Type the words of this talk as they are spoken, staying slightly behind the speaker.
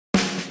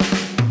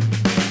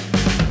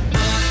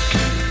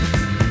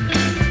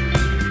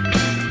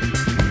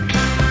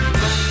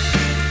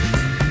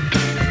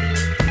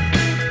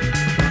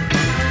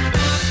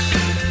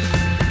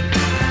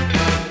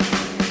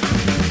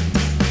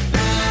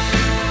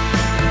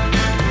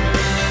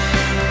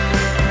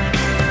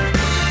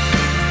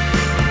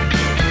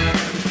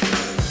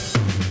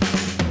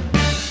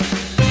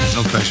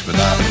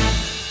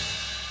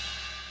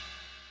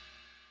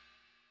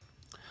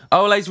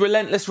Ole's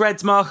relentless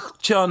Reds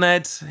march on,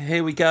 Ed.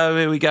 Here we go.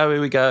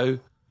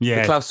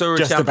 Yeah, the Clausura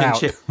just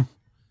Championship. About.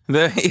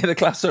 The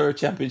Clausura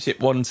Championship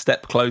one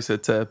step closer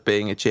to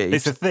being achieved.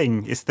 It's a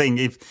thing. If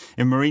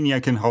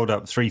Mourinho can hold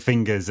up 3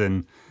 fingers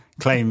and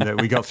claim that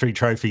we got 3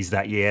 trophies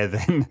that year,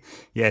 then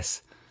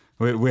yes,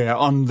 we're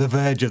on the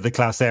verge of the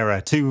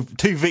Clausura.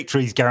 2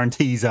 victories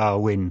guarantees our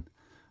win.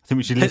 I think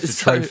we should lift the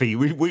trophy.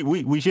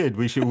 We should.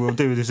 We'll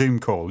do the Zoom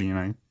call, you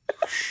know.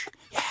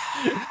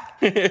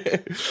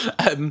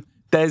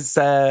 There's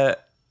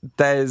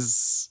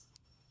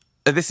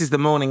this is the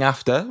morning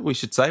after, we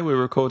should say. We're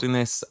recording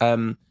this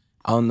on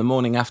the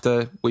morning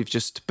after we've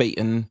just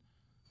beaten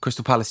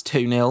Crystal Palace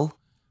 2-0.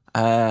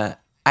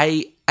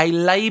 A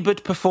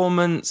laboured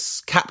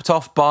performance capped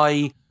off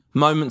by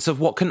moments of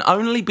what can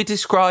only be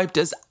described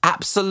as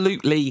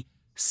absolutely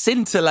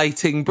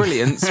scintillating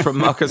brilliance from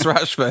Marcus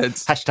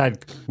Rashford.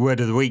 Hashtag word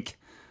of the week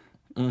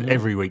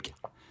every week.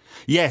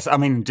 Yes, I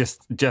mean,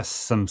 just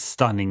some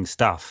stunning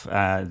stuff.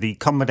 The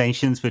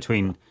combinations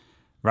between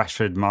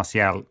Rashford,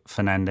 Martial,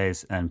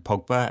 Fernandes and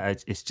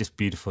Pogba, it's just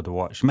beautiful to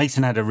watch.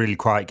 Mason had a really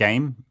quiet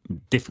game,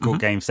 difficult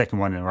game, second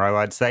one in a row,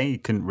 I'd say. He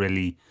couldn't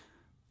really...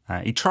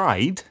 he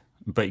tried,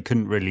 but he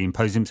couldn't really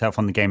impose himself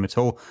on the game at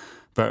all.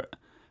 But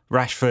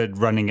Rashford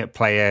running at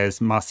players,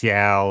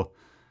 Martial,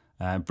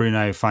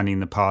 Bruno finding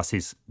the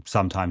passes,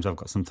 sometimes I've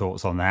got some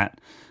thoughts on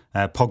that.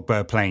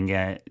 Pogba playing...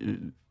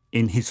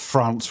 in his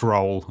France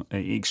role,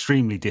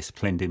 extremely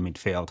disciplined in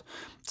midfield.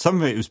 Some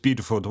of it was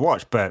beautiful to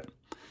watch, but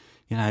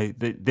you know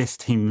this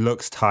team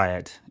looks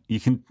tired. You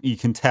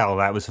can tell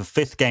that was the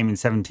 5th game in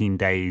 17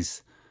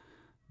 days.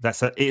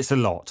 It's a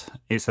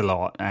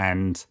lot,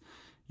 and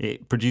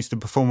it produced a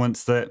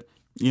performance that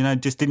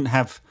just didn't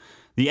have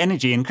the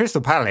energy. In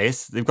Crystal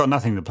Palace, they've got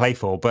nothing to play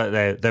for,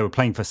 but they were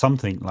playing for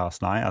something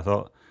last night. I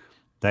thought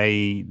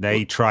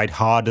they tried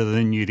harder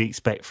than you'd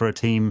expect for a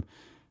team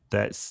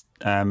that's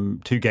 2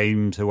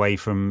 games away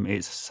from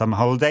its summer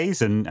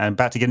holidays and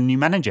about to get a new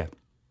manager.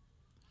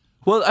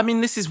 Well, I mean,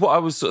 this is what I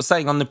was sort of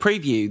saying on the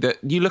preview, that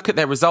you look at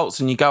their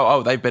results and you go,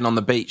 oh, they've been on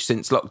the beach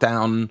since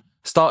lockdown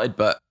started,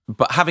 but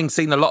having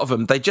seen a lot of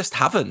them, they just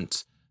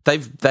haven't.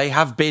 They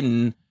have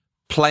been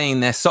playing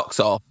their socks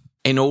off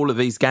in all of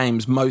these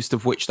games, most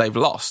of which they've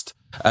lost.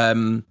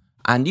 And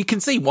you can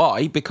see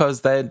why,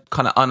 because they're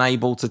kind of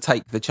unable to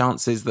take the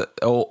chances that,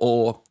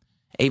 or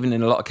even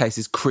in a lot of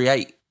cases,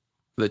 create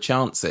the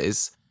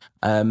chances.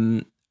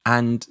 And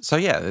so,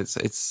 yeah,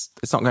 it's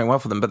not going well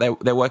for them, but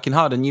they're working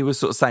hard. And you were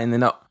sort of saying they're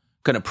not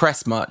going to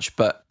press much,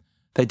 but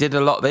they did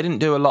a lot. They didn't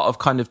do a lot of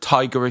kind of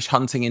tigerish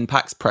hunting in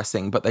packs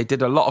pressing, but they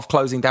did a lot of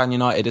closing down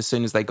United as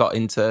soon as they got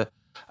into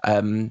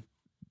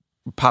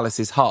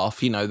Palace's half.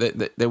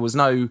 There was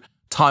no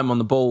time on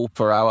the ball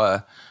for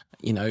our,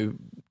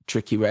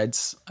 tricky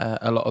Reds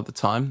a lot of the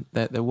time.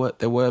 They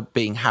were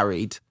being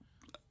harried.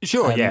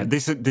 Sure, yeah.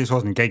 This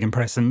wasn't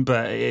gegenpressing,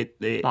 but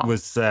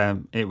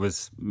it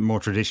was more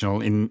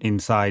traditional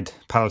inside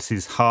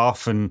Palace's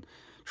half and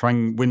try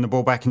and win the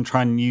ball back and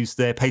try and use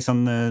their pace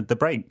on the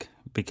break,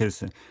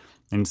 because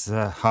in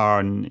Zaha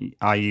and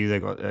Ayew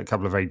they've got a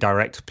couple of very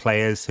direct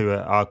players who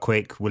are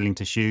quick, willing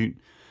to shoot.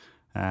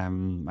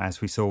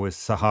 As we saw with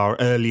Zaha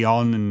early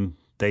on, and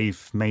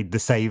they've made the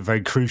save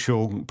very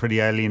crucial pretty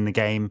early in the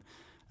game.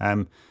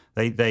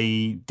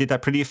 They did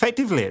that pretty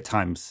effectively at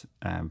times,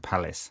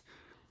 Palace.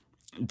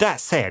 That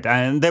said,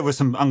 and there were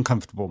some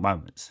uncomfortable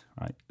moments,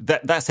 right?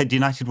 That said,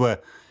 United were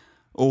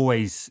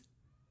always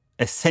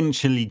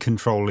essentially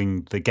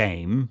controlling the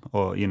game,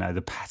 or,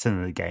 the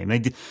pattern of the game.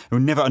 They were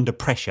never under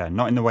pressure,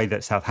 not in the way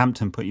that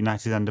Southampton put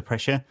United under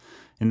pressure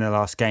in their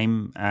last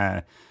game.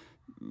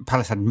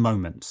 Palace had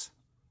moments,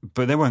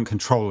 but they weren't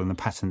controlling the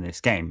pattern of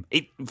this game.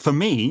 For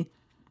me,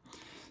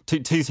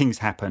 two things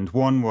happened.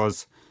 One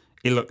was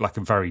it looked like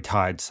a very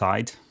tired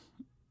side,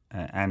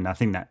 and I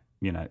think that,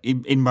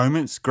 in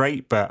moments,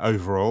 great, but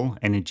overall,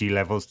 energy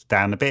levels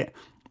down a bit.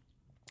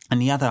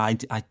 And the other, I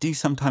do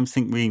sometimes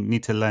think we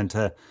need to learn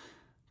to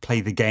play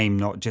the game,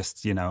 not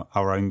just,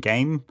 our own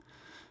game.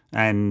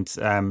 And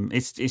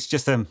it's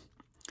just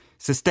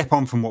it's a step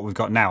on from what we've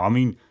got now. I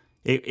mean,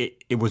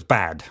 it was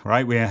bad,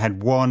 right? We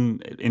had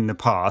in the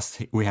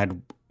past, we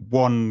had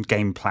one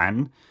game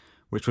plan,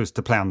 which was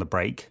to play on the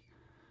break.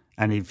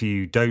 And if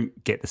you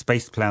don't get the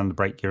space to play on the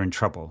break, you're in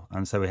trouble.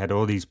 And so we had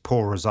all these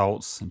poor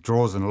results,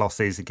 draws and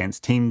losses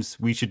against teams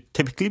we should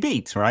typically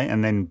beat, right?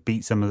 And then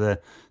beat some of the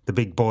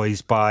big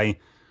boys by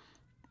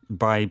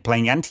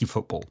playing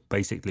anti-football,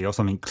 basically, or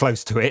something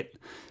close to it.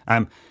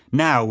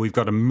 Now we've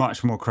got a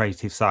much more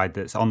creative side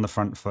that's on the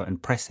front foot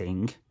and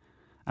pressing.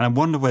 And I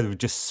wonder whether we've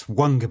just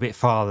swung a bit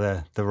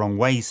farther the wrong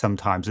way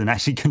sometimes and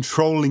actually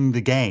controlling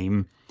the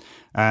game.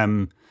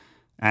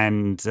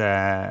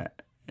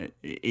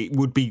 It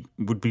would be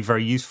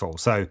very useful.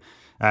 So,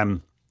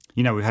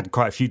 we had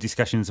quite a few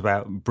discussions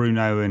about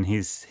Bruno and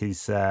his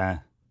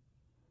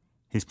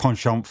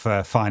penchant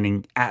for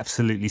finding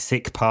absolutely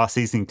sick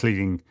passes,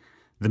 including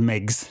the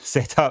Megs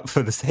set up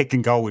for the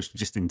second goal, which was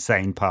just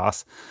insane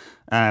pass,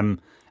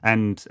 and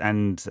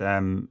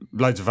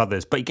loads of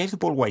others. But he gave the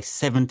ball away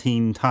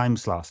 17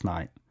 times last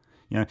night.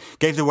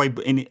 Gave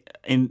the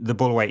the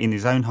ball away in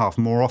his own half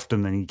more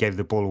often than he gave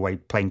the ball away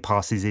playing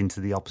passes into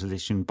the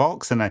opposition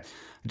box. And I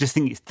just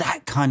think it's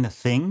that kind of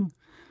thing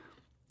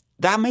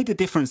that made a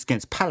difference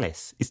against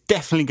Palace. It's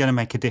definitely going to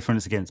make a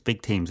difference against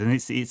big teams. And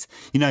it's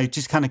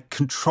just kind of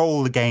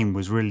control the game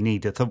was really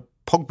needed. I thought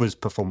Pogba's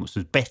performance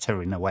was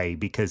better in a way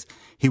because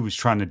he was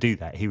trying to do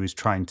that. He was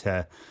trying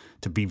to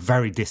be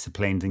very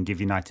disciplined and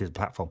give United a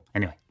platform.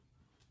 Anyway.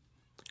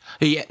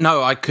 Yeah,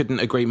 no, I couldn't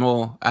agree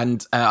more.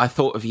 And I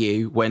thought of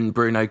you when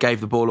Bruno gave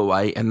the ball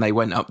away and they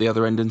went up the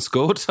other end and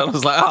scored. I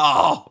was like,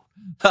 oh,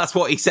 that's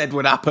what he said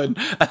would happen.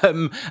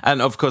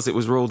 And of course, it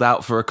was ruled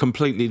out for a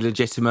completely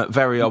legitimate,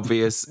 very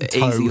obvious,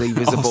 easily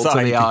visible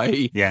offside. To the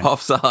eye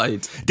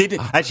offside.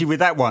 Actually, with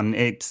that one,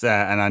 it's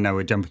and I know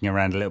we're jumping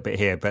around a little bit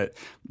here, but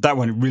that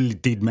one really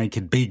did make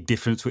a big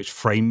difference which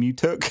frame you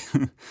took.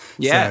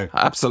 Yeah,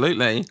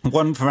 absolutely.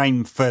 One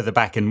frame further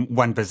back, and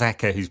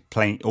Wan-Bissaka, who's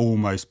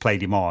almost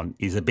played him on,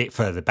 is a bit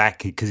further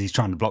back because he's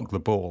trying to block the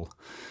ball.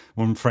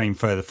 One frame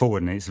further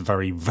forward, and it's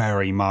very,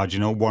 very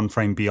marginal. One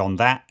frame beyond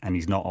that, and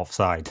he's not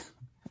offside.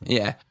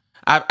 Yeah,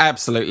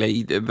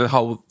 absolutely. The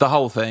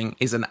whole thing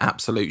is an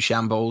absolute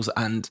shambles,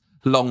 and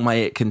long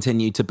may it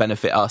continue to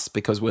benefit us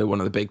because we're one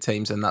of the big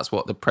teams, and that's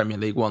what the Premier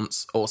League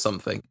wants, or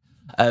something.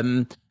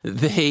 The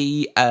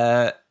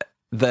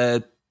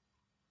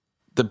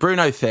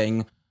Bruno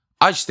thing,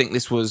 I just think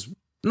this was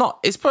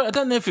not. I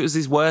don't know if it was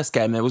his worst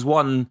game. There was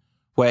one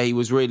where he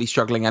was really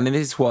struggling, and in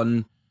this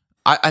one,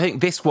 I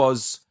think this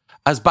was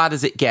as bad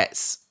as it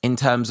gets in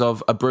terms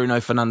of a Bruno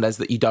Fernandes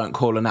that you don't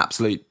call an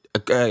absolute.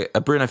 A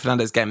Bruno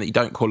Fernandes game that you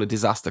don't call a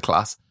disaster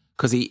class,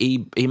 because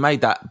he made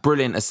that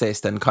brilliant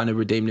assist and kind of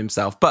redeemed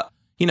himself. But,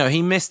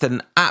 he missed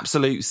an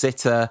absolute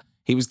sitter.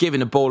 He was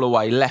giving a ball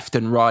away left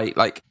and right.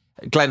 Like,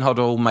 Glenn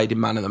Hoddle made him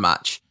man of the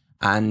match.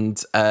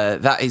 And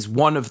that is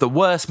one of the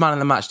worst man of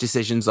the match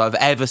decisions I've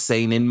ever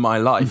seen in my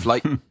life.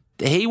 Like,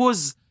 you're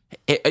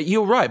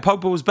right,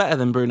 Pogba was better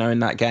than Bruno in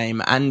that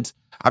game. And,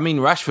 I mean,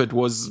 Rashford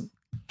was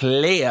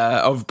clear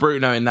of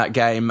Bruno in that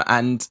game.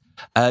 And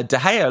De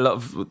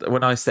Gea,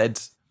 when I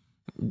said...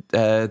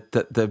 that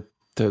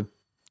the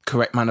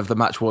correct man of the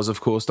match was, of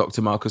course,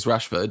 Dr. Marcus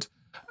Rashford.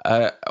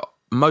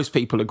 Most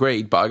people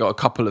agreed, but I got a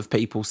couple of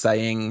people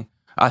saying,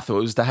 I thought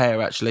it was De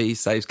Gea, actually.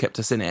 Saves kept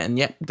us in it. And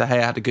yet, De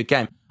Gea had a good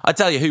game. I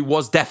tell you who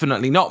was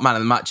definitely not man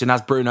of the match, and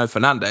that's Bruno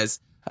Fernandes,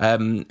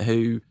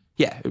 who,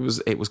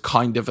 it was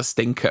kind of a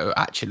stinker,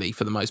 actually,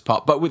 for the most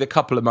part, but with a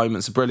couple of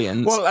moments of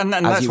brilliance. Well, and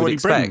that's what he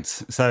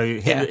brings. So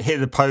hit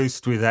the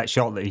post with that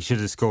shot that he should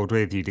have scored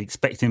with. You'd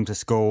expect him to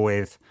score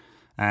with.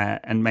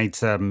 And made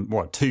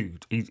two.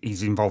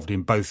 He's involved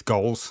in both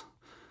goals,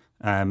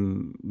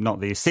 not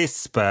the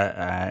assists, but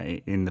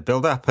in the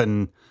build-up,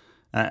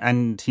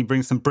 and he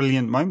brings some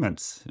brilliant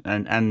moments.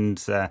 And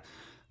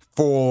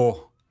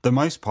for the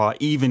most part,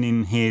 even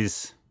in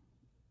his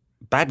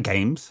bad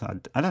games,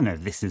 I don't know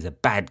if this is a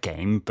bad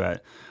game,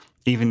 but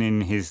even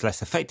in his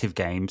less effective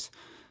games,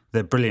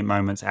 the brilliant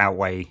moments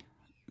outweigh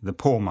the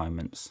poor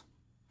moments.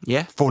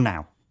 Yeah, for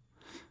now.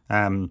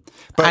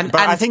 But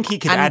I think he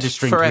could add a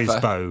string to his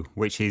bow,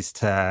 which is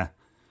to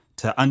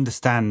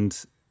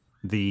understand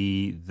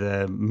the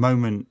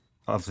moment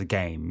of the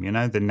game,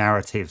 the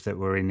narrative that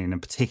we're in a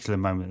particular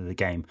moment of the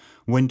game.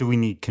 When do we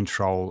need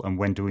control and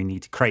when do we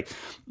need to create?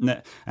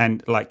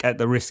 And like at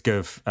the risk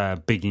of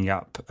bigging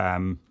up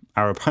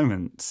our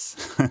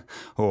opponents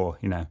or,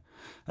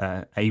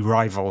 a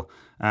rival,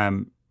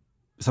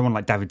 someone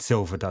like David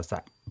Silva does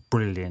that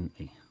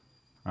brilliantly,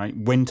 right?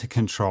 When to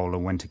control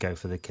and when to go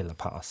for the killer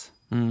pass.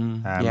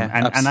 And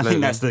I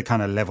think that's the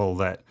kind of level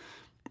that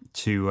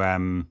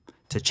to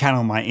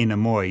channel my inner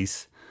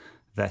Moyes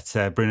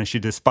that Bruno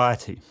should aspire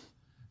to.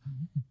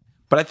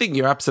 But I think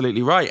you're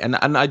absolutely right,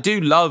 and I do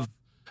love.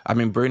 I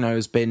mean, Bruno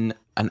has been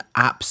an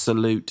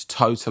absolute,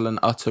 total, and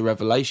utter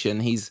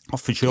revelation.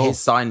 For sure. His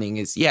signing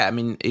is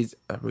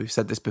we've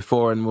said this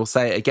before, and we'll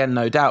say it again,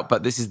 no doubt.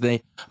 But this is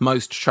the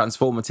most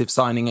transformative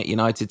signing at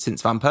United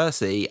since Van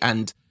Persie,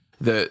 and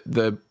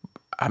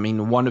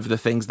one of the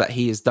things that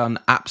he has done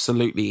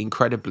absolutely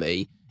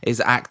incredibly is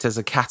act as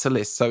a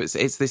catalyst. So it's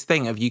this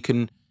thing of you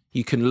can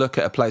look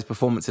at a player's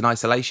performance in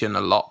isolation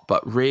a lot,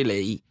 but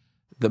really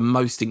the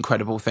most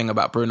incredible thing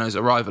about Bruno's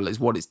arrival is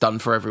what it's done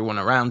for everyone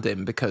around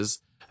him. Because,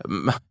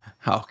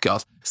 oh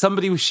God,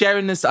 somebody was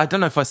sharing this. I don't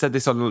know if I said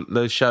this on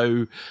the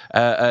show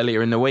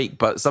earlier in the week,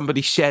 but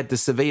somebody shared the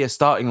Sevilla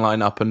starting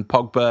lineup, and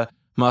Pogba,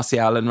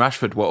 Martial and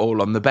Rashford were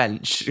all on the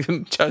bench.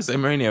 Jose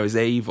Mourinho is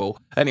evil.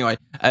 Anyway,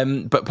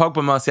 but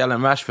Pogba, Martial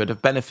and Rashford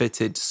have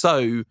benefited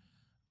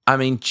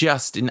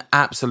just in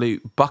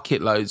absolute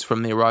bucket loads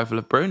from the arrival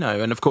of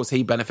Bruno. And of course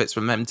he benefits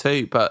from them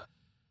too. But,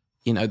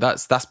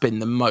 that's been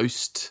the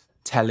most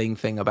telling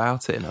thing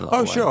about it in a lot of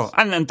ways. Oh, sure.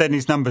 And then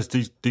his numbers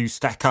do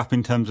stack up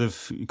in terms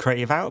of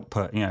creative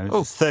output.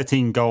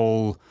 13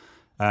 goal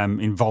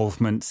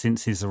involvement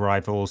since his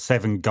arrival,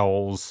 7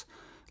 goals,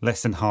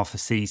 less than half a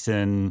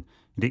season.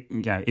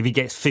 If he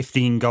gets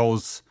 15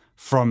 goals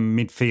from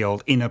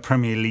midfield in a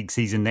Premier League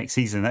season next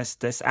season.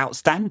 That's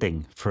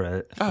outstanding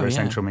for a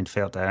central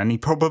midfielder, and he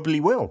probably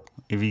will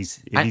if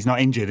he's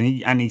not injured.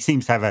 And he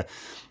seems to have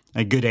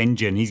a good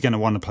engine. He's going to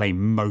want to play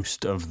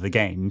most of the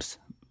games.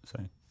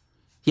 So.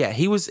 Yeah,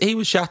 he was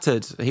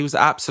shattered. He was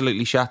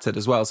absolutely shattered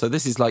as well. So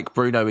this is like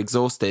Bruno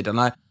exhausted,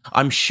 and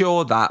I'm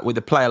sure that with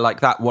a player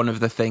like that, one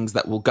of the things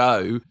that will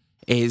go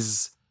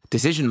is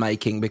decision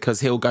making,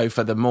 because he'll go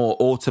for the more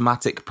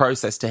automatic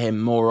process to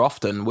him more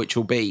often, which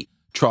will be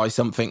try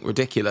something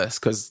ridiculous,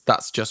 because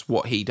that's just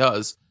what he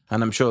does.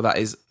 And I'm sure that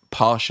is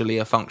partially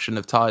a function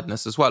of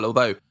tiredness as well.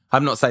 Although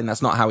I'm not saying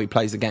that's not how he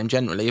plays the game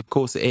generally. Of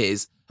course it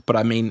is. But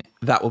I mean,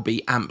 that will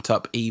be amped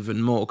up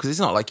even more, because it's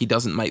not like he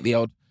doesn't make the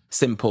odd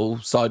simple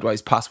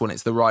sideways pass when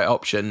it's the right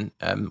option.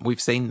 We've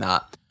seen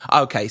that.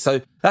 Okay,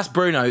 so that's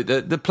Bruno.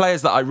 The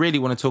players that I really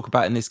want to talk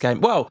about in this game.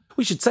 Well,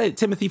 we should say that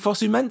Timothy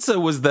Fosu-Mensah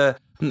was the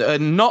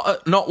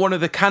not one of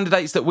the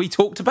candidates that we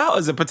talked about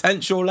as a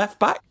potential left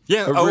back.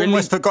 Yeah, I've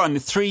almost forgotten.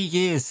 3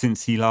 years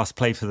since he last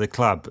played for the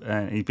club.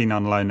 He's been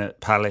on loan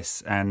at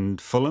Palace and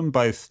Fulham,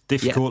 both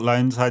difficult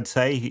loans, I'd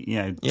say.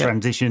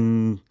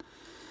 Transition,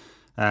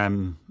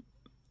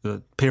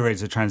 the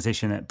periods of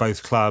transition at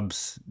both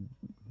clubs.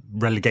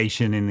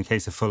 Relegation in the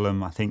case of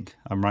Fulham, I think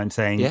I'm right in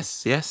saying. Yes.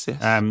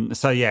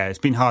 So yeah, it's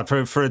been hard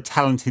for a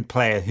talented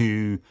player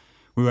who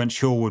we weren't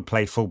sure would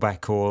play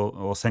fullback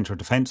or central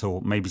defence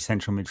or maybe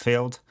central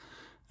midfield.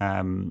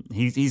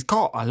 He's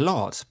got a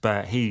lot,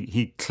 but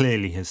he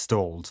clearly has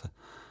stalled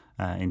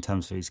in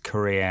terms of his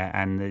career,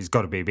 and there's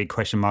got to be a big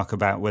question mark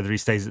about whether he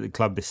stays at the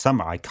club this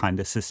summer. I kind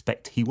of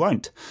suspect he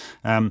won't.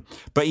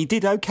 But he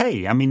did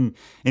okay. I mean,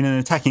 in an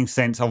attacking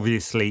sense,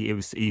 obviously,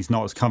 he's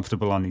not as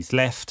comfortable on his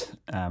left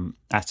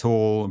at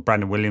all.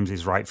 Brandon Williams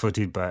is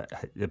right-footed, but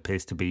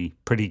appears to be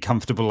pretty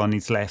comfortable on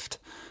his left.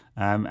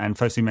 And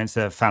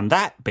Fosu-Mensah found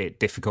that bit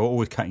difficult,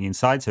 always cutting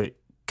inside, so it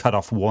cut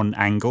off one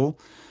angle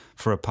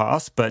for a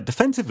pass, but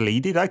defensively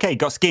he did okay. He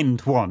got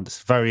skinned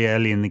once very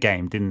early in the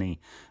game, didn't he?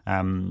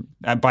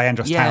 By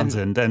Andros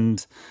Townsend,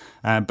 and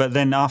but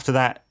then after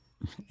that,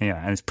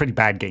 and it's pretty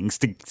bad getting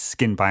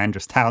skinned by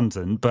Andros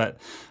Townsend. But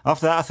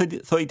after that, I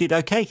thought he did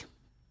okay.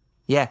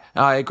 Yeah,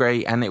 I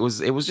agree, and it was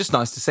just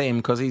nice to see him,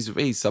 because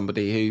he's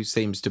somebody who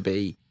seems to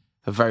be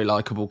a very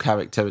likable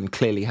character and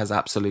clearly has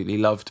absolutely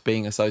loved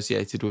being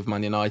associated with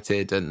Man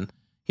United, and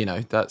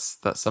that's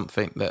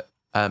something that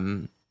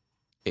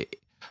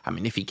I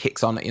mean, if he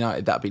kicks on at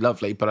United, that'd be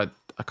lovely, but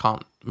I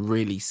can't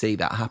really see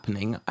that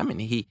happening. I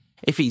mean,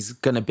 if he's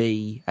going to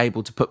be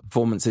able to put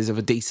performances of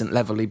a decent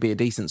level, he'd be a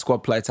decent squad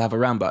player to have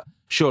around. But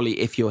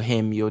surely if you're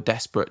him, you're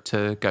desperate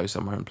to go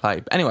somewhere and play.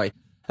 But anyway,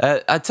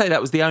 I'd say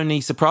that was the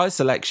only surprise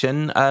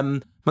selection.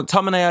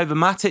 McTominay over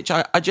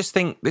Matic, I just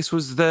think this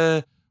was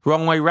the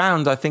wrong way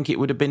round. I think it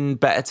would have been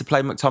better to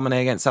play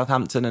McTominay against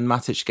Southampton and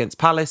Matic against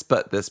Palace,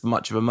 but there's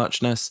much of a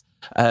muchness.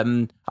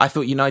 I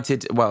thought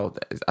United,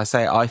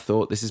 I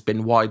thought this has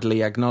been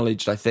widely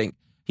acknowledged. I think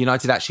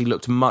United actually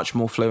looked much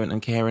more fluent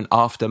and coherent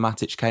after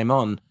Matic came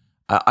on.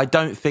 I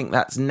don't think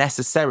that's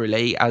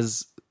necessarily,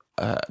 as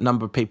a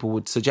number of people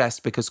would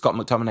suggest, because Scott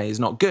McTominay is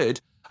not good.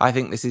 I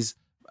think this is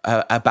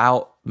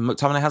about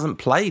McTominay hasn't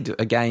played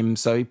a game.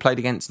 So he played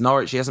against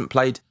Norwich. He hasn't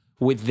played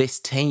with this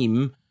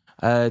team.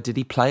 Did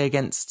he play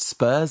against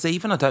Spurs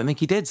even? I don't think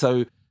he did.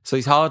 So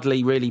he's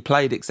hardly really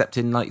played, except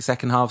in like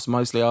second halves,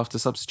 mostly after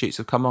substitutes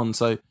have come on.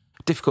 So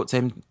difficult to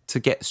him to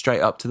get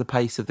straight up to the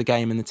pace of the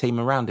game and the team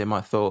around him,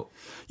 I thought.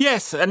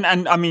 Yes, and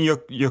I mean,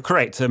 you're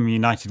correct.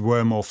 United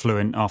were more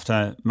fluent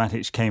after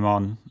Matic came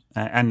on,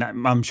 and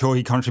I'm sure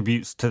he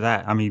contributes to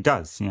that. I mean, he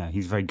does.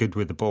 He's very good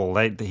with the ball.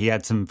 He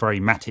had some very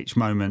Matic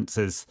moments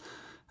as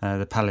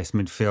the Palace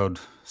midfield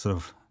sort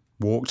of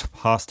walked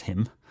past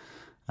him.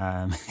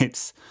 You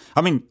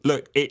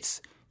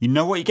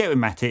know what you get with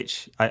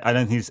Matic. I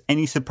don't think there's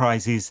any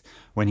surprises.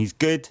 When he's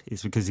good,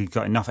 it's because he's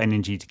got enough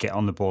energy to get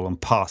on the ball and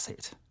pass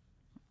it.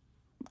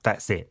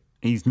 That's it.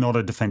 He's not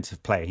a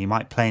defensive player. He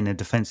might play in a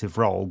defensive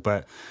role,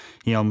 but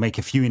he'll make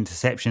a few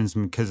interceptions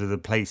because of the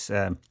place,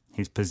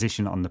 his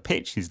position on the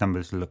pitch. His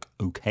numbers look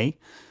okay,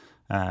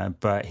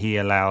 but he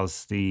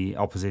allows the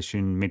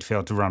opposition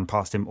midfield to run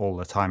past him all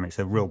the time. It's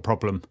a real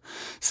problem.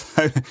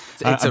 So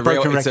it's a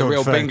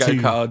real bingo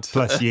card.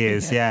 Plus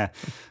years, yeah.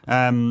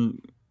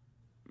 In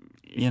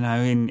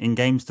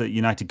games that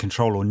United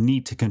control or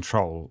need to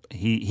control,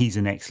 he's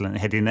an excellent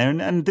head in there.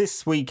 And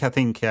this week, I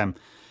think,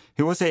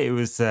 who was it? It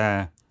was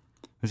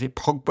it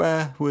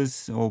Pogba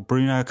or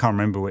Bruno? I can't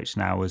remember which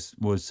now was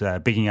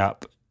bigging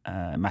up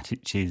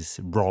Matic's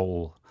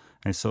role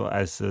as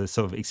a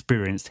sort of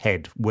experienced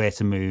head, where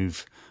to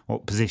move,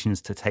 what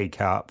positions to take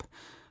up,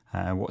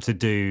 what to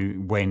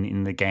do when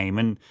in the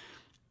game,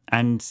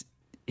 and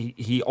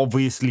he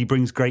obviously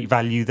brings great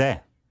value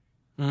there.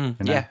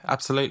 Yeah,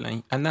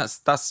 absolutely, and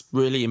that's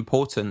really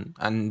important.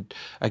 And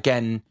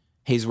again,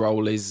 his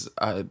role is,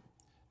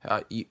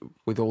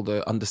 with all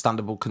the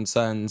understandable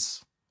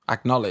concerns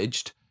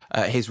acknowledged,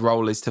 his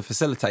role is to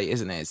facilitate,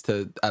 isn't it? It's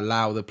to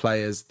allow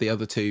the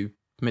other two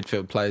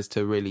midfield players,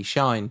 to really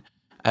shine.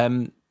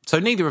 So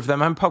neither of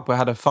them, and Pogba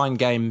had a fine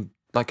game,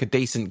 like a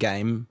decent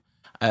game,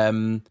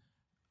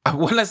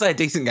 when I say a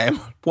decent game,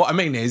 what I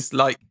mean is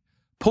like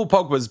Paul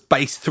Pogba's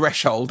base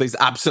threshold is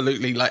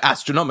absolutely like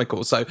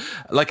astronomical. So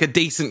like a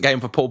decent game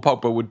for Paul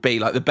Pogba would be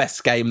like the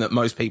best game that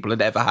most people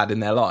had ever had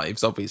in their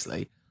lives,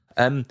 obviously.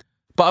 But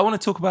I want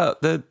to talk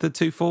about the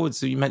two forwards.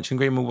 So you mentioned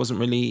Greenwood wasn't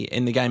really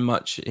in the game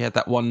much. He had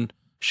that one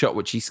shot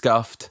which he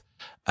scuffed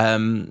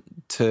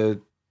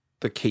to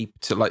the keep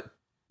to like.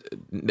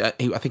 I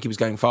think he was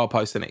going far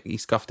post and he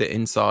scuffed it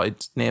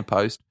inside near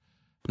post,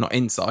 not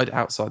inside,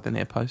 outside the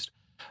near post.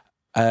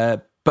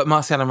 But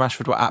Martial and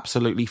Rashford were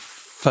absolutely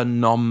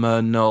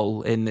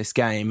phenomenal in this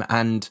game,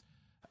 and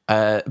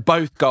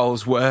both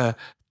goals were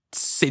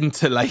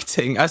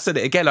scintillating. I said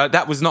it again.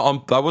 That was not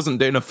on. I wasn't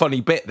doing a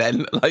funny bit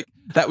then. Like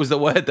that was the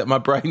word that my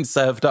brain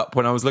served up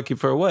when I was looking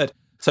for a word.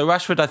 So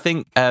Rashford, I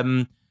think,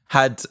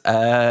 had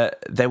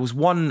there was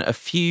one a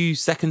few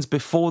seconds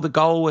before the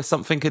goal where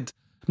something had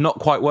not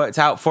quite worked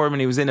out for him, and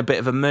he was in a bit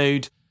of a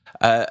mood.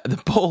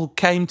 The ball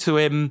came to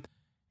him.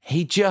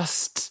 He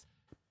just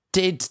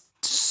did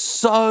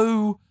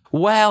so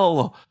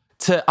well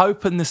to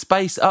open the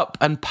space up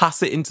and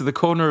pass it into the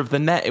corner of the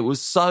net. There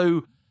was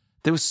so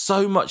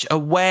much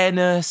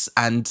awareness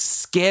and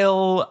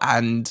skill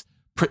and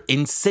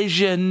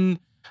incision.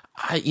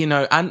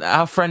 And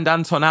our friend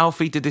Anton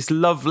Alfie did this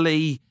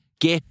lovely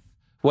gif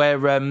where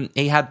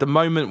he had the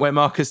moment where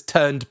Marcus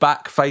turned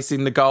back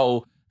facing the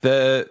goal.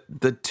 The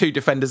two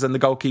defenders and the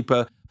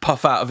goalkeeper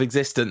puff out of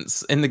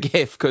existence in the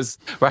gif because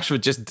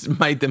Rashford just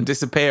made them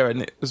disappear,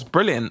 and it was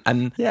brilliant.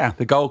 And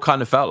the goal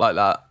kind of felt like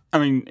that. I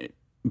mean,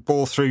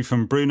 ball through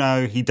from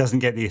Bruno. He doesn't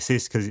get the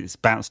assist because it's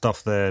bounced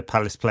off the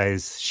Palace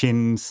player's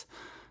shins.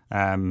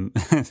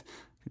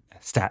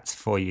 Stats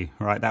for you,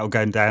 right? That will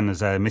go down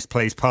as a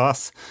misplaced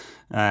pass.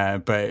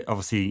 But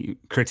obviously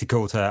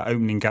critical to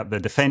opening up the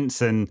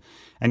defence, and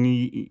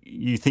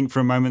you think for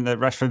a moment that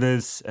Rashford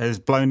has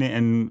blown it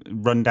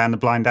and run down the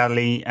blind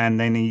alley, and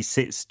then he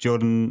sits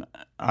Patrick Van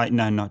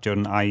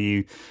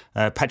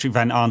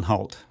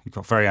Aanholt, who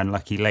got very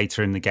unlucky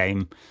later in the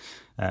game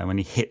when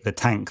he hit the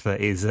tank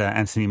that is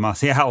Anthony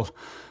Martial,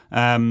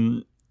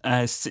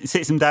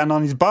 sits him down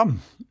on his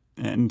bum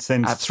and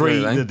sends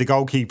Absolutely. the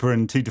goalkeeper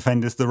and two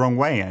defenders the wrong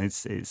way. And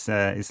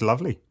it's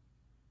lovely.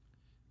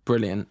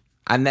 Brilliant.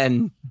 And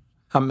then,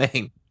 I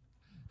mean,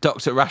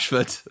 Dr.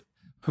 Rashford,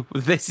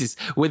 with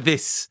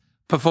this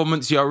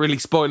performance, you're really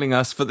spoiling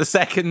us for the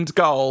second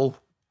goal.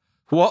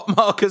 What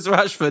Marcus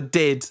Rashford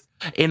did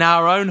in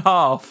our own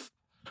half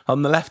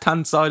on the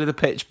left-hand side of the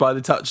pitch by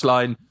the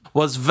touchline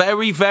was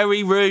very,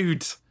 very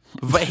rude.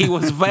 He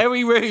was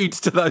very rude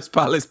to those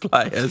Palace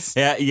players.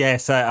 Yeah,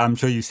 yes, I'm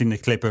sure you've seen the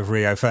clip of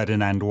Rio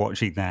Ferdinand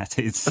watching that.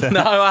 It's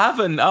no, I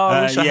haven't. Oh,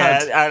 I wish I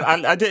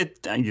had. I did.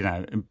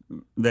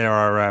 There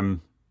are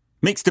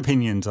mixed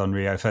opinions on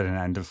Rio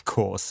Ferdinand, of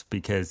course,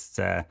 because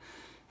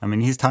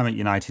his time at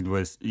United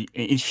was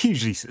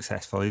hugely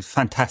successful. He's a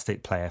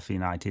fantastic player for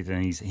United,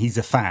 and he's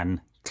a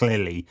fan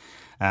clearly.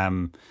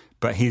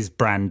 But his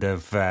brand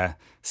of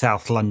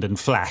South London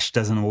flash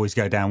doesn't always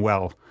go down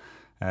well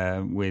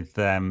with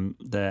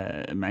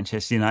the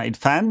Manchester United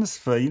fans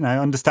for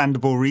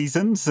understandable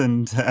reasons,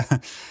 and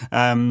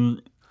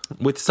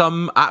with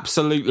some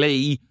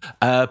absolutely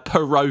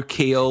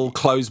parochial,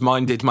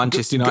 close-minded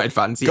Manchester United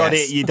fans. Got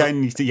yes. it. You don't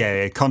need to.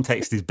 Yeah,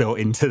 context is built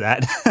into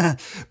that.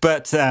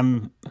 but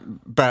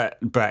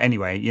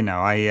anyway,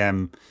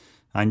 I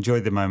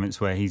enjoy the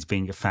moments where he's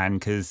being a fan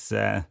because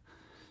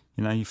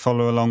you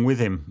follow along with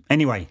him.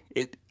 Anyway,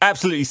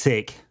 absolutely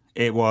sick.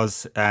 It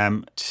was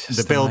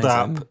the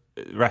build-up,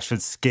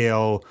 Rashford's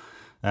skill,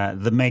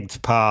 the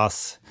megged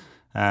pass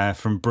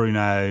from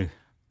Bruno,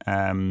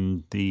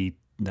 the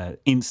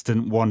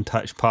instant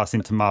one-touch pass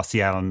into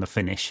Martial and the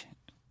finish.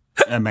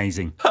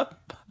 Amazing.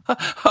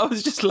 I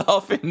was just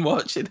laughing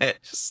watching it.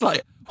 Just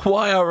like,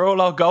 why are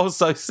all our goals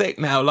so sick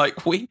now?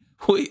 Like, we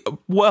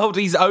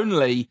worldies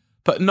only,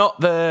 but not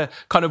the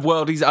kind of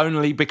worldies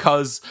only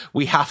because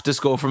we have to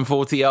score from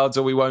 40 yards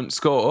or we won't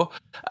score.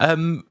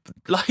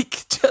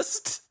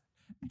 Just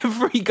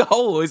every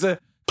goal is a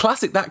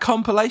classic. That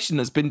compilation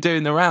that's been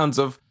doing the rounds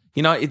of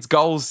United's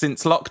goals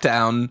since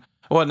lockdown.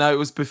 Well, no, it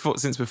was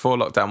since before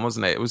lockdown,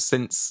 wasn't it? It was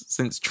since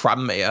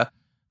Tranmere.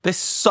 There's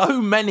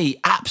so many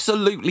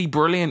absolutely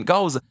brilliant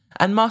goals.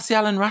 And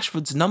Martial and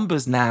Rashford's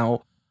numbers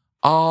now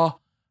are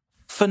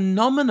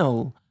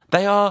phenomenal.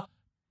 They are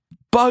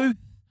both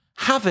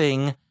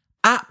having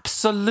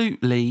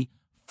absolutely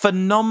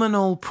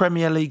phenomenal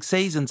Premier League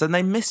seasons, and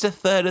they missed a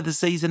third of the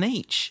season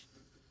each.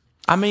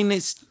 I mean,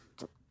 it's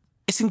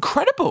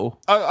incredible.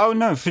 Oh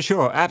no, for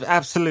sure.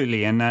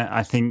 Absolutely. And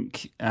I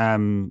think,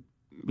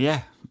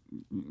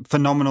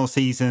 phenomenal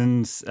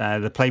seasons.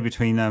 The play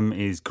between them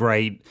is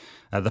great.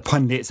 The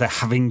pundits are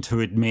having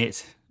to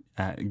admit,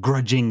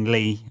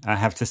 grudgingly, I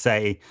have to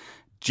say,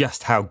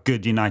 just how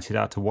good United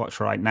are to watch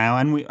right now.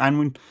 And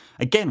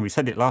we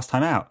said it last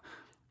time out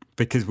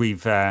because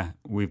we've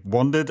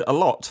wondered a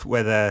lot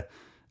whether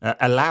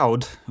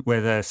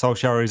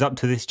Solskjaer is up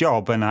to this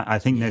job. And I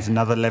think there's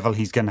another level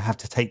he's going to have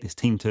to take this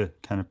team to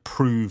kind of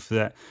prove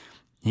that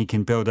he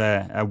can build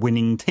a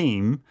winning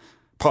team,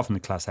 apart from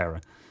the class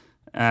error.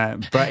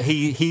 But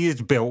he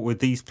is built with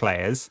these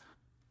players.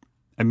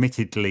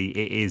 Admittedly,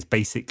 it is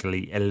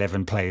basically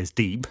 11 players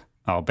deep,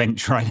 our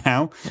bench right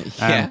now.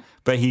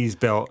 But he's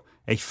built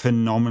a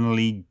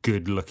phenomenally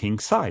good-looking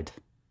side.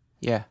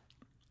 Yeah.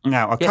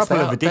 Now, a couple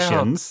of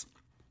additions.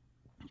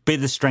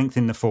 Bit of strength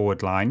in the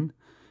forward line,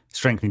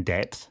 strength in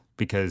depth,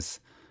 because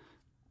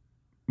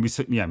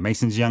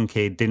Mason's a young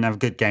kid, didn't have a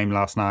good game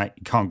last night.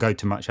 Can't go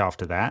too much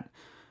after that.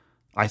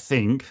 I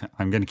think,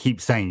 I'm going to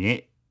keep saying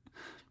it,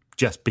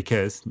 just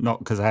because, not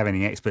because I have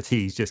any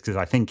expertise, just because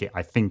I think it.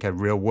 I think a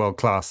real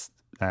world-class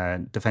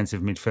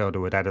defensive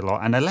midfielder would add a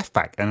lot, and a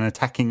left-back, an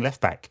attacking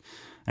left-back.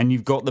 And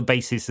you've got the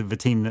basis of a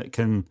team that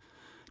can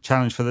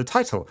challenge for the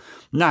title.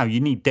 Now, you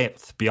need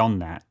depth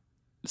beyond that.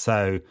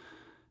 So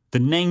the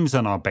names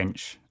on our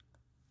bench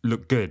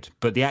look good,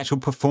 but the actual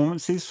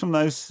performances from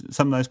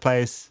some of those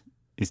players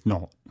is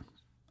not.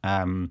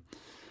 And,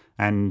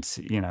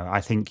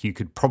 I think you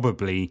could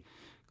probably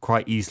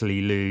quite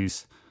easily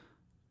lose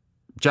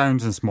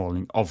Jones and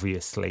Smalling,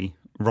 obviously.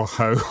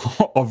 Rojo,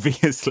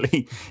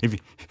 obviously. If you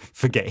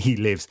forget he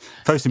lives.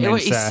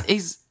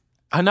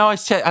 I know I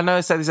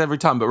say this every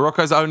time, but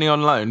Rocco's only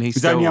on loan. He's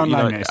still, only on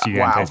loan next year.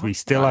 Wow. We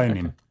still own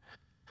him.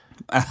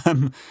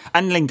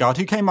 And Lingard,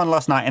 who came on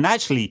last night, and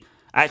actually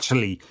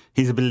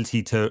his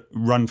ability to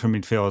run from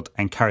midfield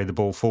and carry the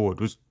ball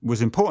forward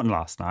was important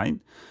last night.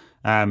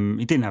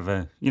 He didn't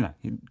have he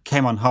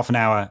came on half an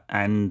hour,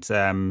 and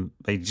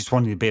they just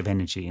wanted a bit of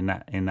energy in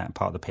that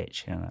part of the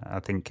pitch. I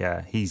think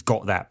he's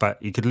got that,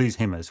 but you could lose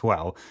him as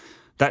well.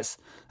 That's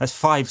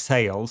 5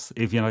 sales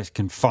if United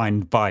can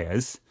find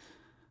buyers.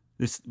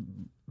 There's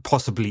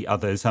possibly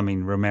others. I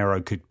mean,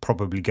 Romero could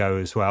probably go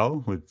as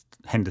well, with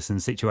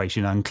Henderson's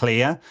situation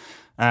unclear.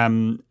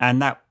 And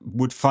that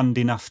would fund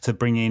enough to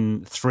bring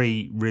in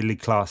 3 really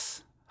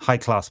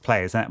high-class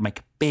players. That would make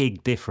a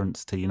big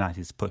difference to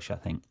United's push, I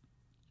think.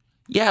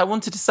 Yeah, I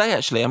wanted to say,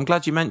 actually, I'm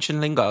glad you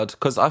mentioned Lingard,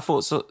 because I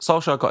thought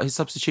Solskjaer got his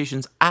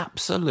substitutions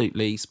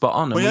absolutely spot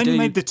on. Well, he only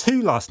made the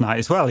 2 last night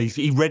as well.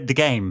 He read the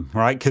game,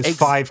 right? Because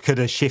 5 could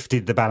have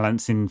shifted the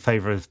balance in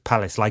favour of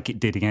Palace like it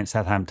did against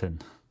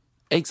Southampton.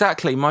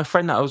 Exactly. My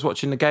friend that I was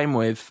watching the game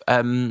with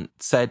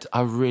said,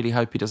 I really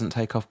hope he doesn't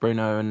take off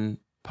Bruno and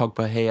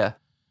Pogba here,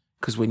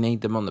 because we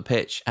need them on the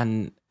pitch.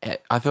 And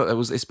I thought it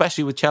was,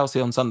 especially with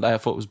Chelsea on Sunday, I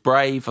thought it was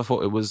brave. I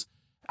thought it was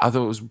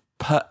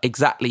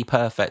exactly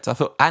perfect. I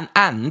thought,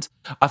 and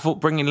I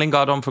thought bringing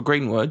Lingard on for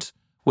Greenwood,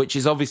 which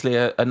is obviously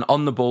an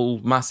on the ball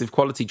massive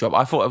quality job,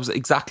 I thought it was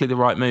exactly the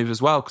right move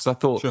as well, because I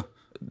thought, sure,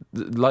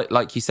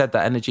 like you said,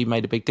 that energy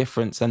made a big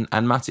difference, and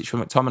Matic for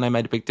McTominay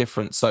made a big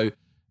difference. So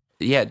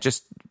yeah,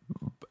 just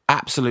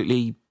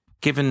absolutely,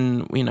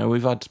 given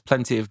we've had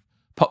plenty of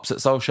pops at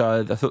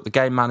Solskjaer, I thought the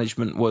game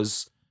management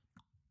was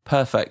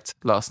perfect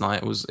last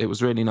night. It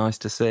was really nice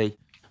to see.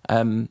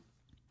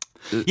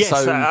 Yes,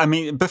 I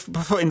mean,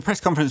 before, in the press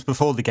conference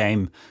before the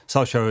game,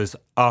 Solskjaer was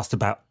asked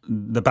about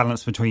the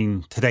balance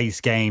between today's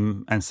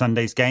game and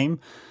Sunday's game,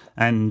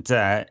 and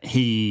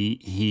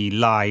he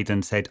lied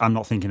and said, "I'm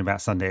not thinking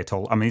about Sunday at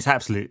all." I mean,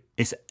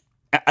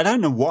 I don't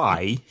know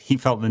why he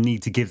felt the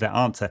need to give that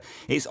answer.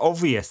 It's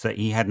obvious that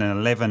he had an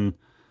 11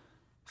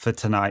 for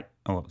tonight.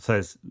 Or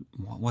Thursday.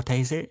 What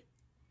day is it?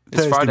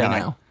 It's Thursday Friday night.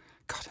 now.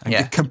 God,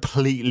 I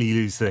completely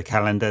lose the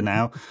calendar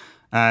now.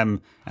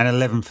 And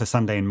 11 for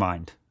Sunday in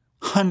mind.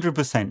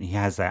 100% he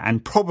has that,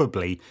 and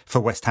probably for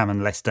West Ham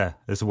and Leicester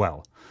as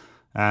well.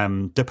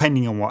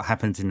 Depending on what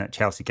happens in that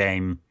Chelsea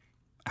game,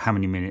 how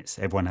many minutes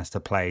everyone has to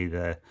play,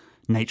 the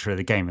nature of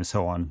the game and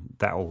so on,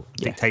 that will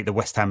dictate the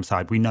West Ham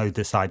side. We know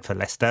the side for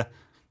Leicester,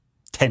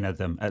 10 of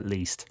them at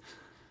least.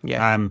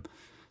 Yeah.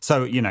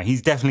 So,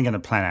 he's definitely going to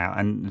plan out,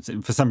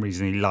 and for some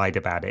reason he lied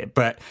about it.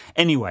 But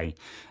anyway,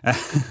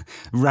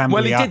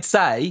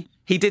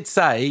 He did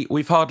say,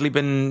 we've hardly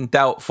been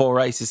dealt 4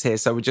 aces here,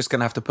 so we're just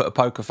going to have to put a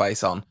poker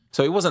face on.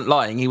 So he wasn't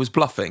lying, he was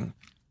bluffing.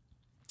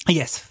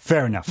 Yes,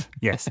 fair enough.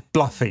 Yes,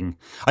 bluffing.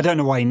 I don't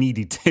know why he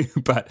needed to,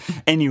 but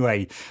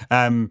anyway,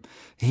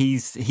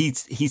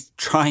 he's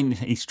trying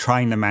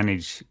to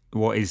manage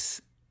what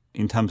is,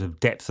 in terms of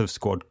depth of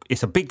squad.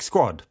 It's a big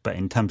squad, but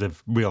in terms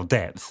of real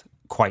depth,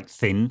 quite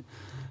thin.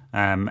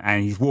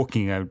 And he's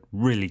walking a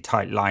really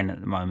tight line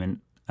at the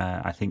moment.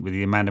 I think with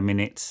the amount of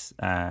minutes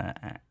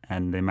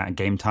and the amount of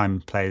game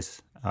time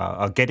players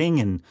are getting.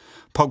 And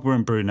Pogba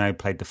and Bruno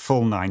played the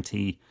full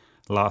 90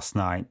 last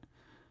night.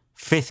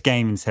 5th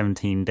game in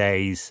 17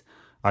 days.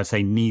 I'd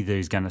say neither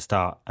is going to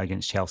start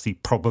against Chelsea,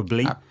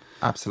 probably.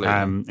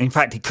 Absolutely. In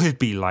fact, it could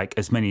be like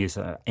as many as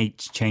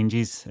 8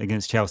 changes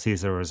against Chelsea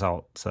as a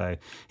result. So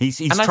he's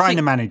trying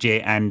to manage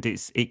it, and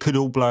it could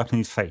all blow up in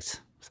his face.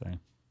 So.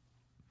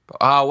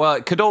 Oh, well,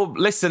 it could all...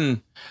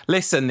 Listen,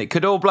 it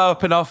could all blow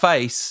up in our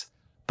face,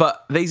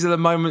 but these are the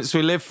moments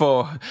we live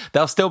for.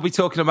 They'll still be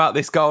talking about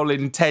this goal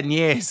in 10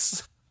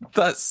 years. Of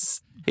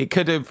course it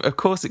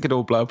could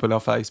all blow up in our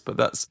face, but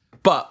that's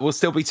But we'll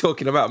still be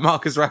talking about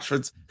Marcus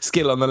Rashford's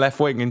skill on the left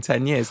wing in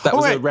 10 years. That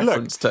was a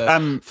reference to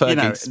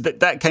Fergie's.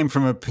 That came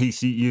from a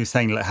piece you were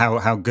saying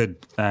how good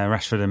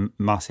Rashford and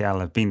Martial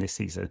have been this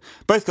season.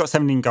 Both got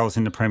 17 goals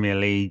in the Premier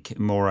League,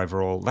 more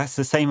overall. That's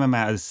the same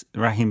amount as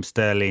Raheem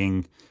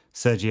Sterling,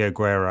 Sergio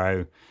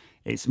Aguero.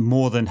 It's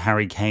more than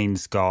Harry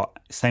Kane's got,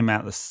 same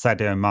amount that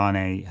Sadio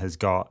Mane has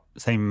got,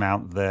 same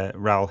amount that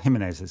Raul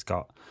Jimenez has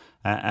got,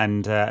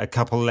 and a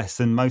couple less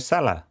than Mo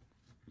Salah.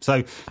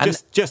 So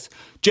just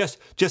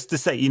to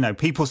say,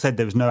 people said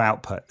there was no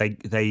output.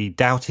 They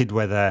doubted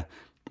whether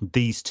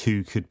these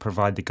two could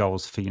provide the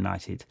goals for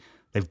United.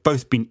 They've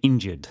both been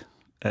injured,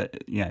 at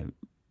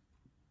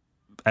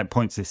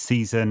points this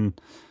season,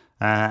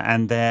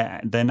 and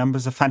their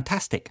numbers are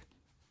fantastic.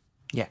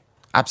 Yeah,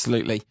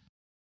 absolutely.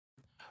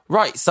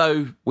 Right,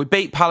 so we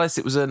beat Palace.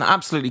 It was an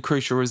absolutely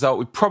crucial result.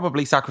 We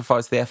probably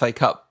sacrificed the FA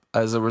Cup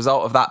as a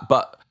result of that,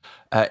 but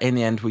in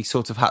the end, we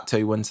sort of had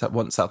to once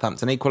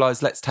Southampton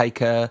equalised. Let's take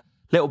a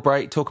little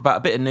break, talk about a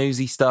bit of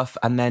newsy stuff,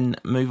 and then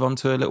move on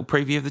to a little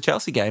preview of the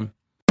Chelsea game.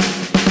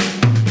 If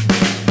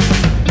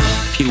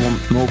you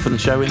want more from the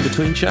show in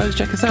between shows,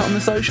 check us out on the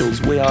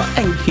socials. We are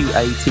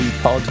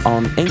NQAT Pod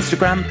on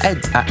Instagram,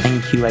 Ed's at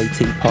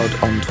NQAT Pod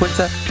on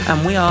Twitter,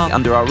 and we are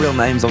under our real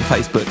names on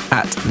Facebook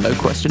at No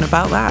Question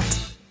About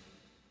That.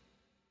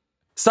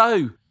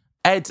 So,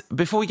 Ed,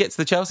 before we get to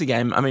the Chelsea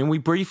game, I mean, we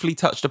briefly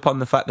touched upon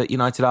the fact that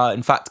United are,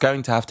 in fact,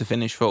 going to have to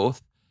finish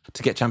fourth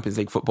to get Champions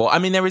League football. I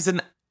mean, there is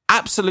an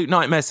absolute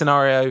nightmare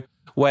scenario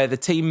where the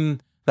team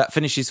that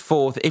finishes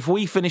fourth, if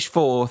we finish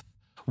fourth,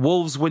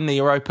 Wolves win the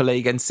Europa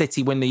League and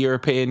City win the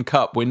European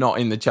Cup, we're not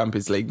in the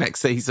Champions League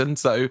next season.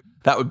 So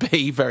that would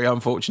be very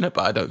unfortunate,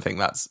 but I don't think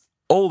that's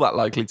all that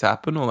likely to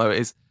happen, although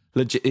it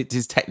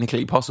is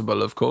technically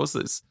possible, of course.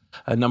 There's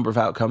a number of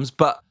outcomes,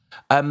 but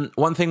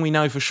one thing we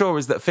know for sure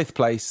is that fifth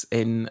place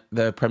in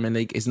the Premier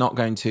League is not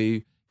going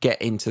to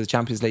get into the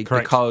Champions League.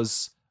 Correct.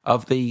 Because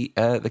of the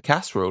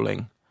CAS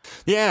ruling.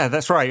 Yeah,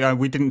 that's right.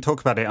 We didn't talk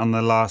about it on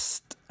the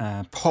last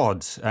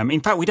pod.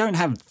 In fact, we don't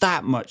have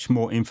that much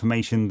more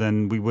information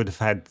than we would have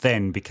had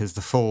then because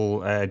the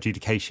full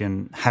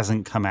adjudication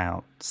hasn't come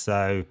out.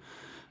 So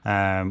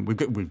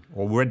we've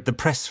all read the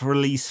press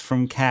release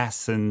from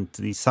CAS and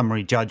the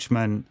summary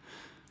judgment.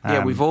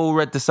 Yeah, we've all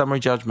read the summary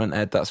judgment,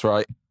 Ed. That's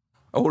right.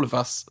 All of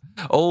us.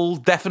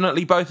 Both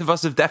of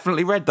us have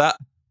definitely read that.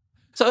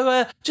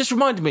 So just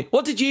reminded me,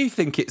 what did you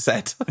think it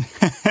said?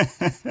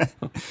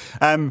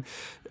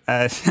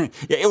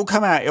 It'll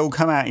come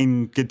out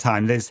in good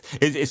time.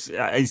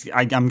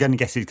 I'm going to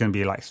guess it's going to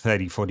be like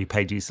 30, 40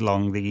 pages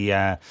long.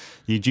 The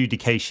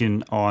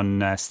adjudication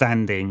on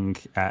standing.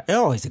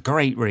 It's a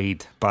great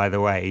read, by the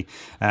way.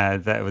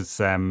 That was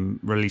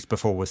released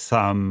before was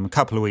some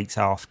couple of weeks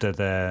after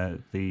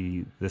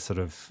the sort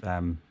of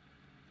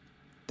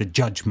the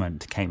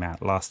judgment came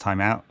out last time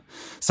out.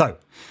 So,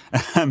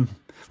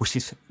 which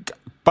is,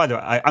 by the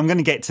way, I'm going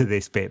to get to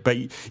this bit, but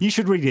you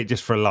should read it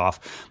just for a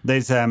laugh.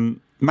 There's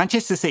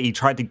Manchester City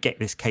tried to get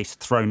this case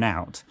thrown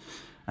out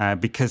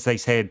because they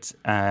said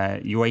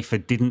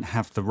UEFA didn't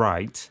have the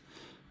right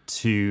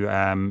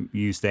to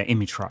use their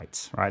image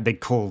rights. Right? They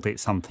called it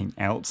something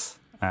else,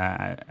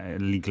 a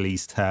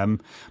legalese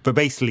term, but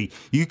basically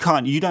you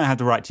don't have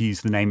the right to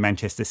use the name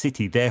Manchester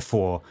City.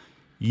 Therefore,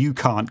 you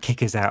can't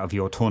kick us out of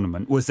your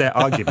tournament, was their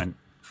argument.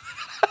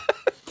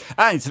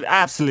 And it's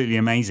absolutely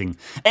amazing.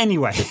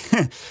 Anyway,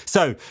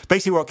 so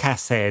basically what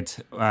CAS said,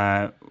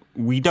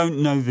 we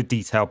don't know the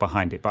detail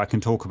behind it, but I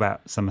can talk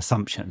about some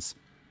assumptions.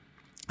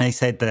 They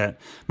said that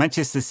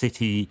Manchester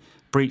City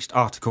breached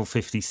Article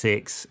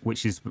 56,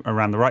 which is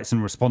around the rights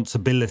and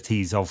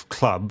responsibilities of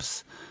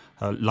clubs,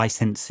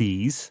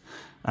 licensees,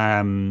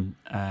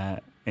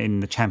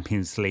 in the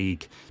Champions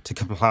League to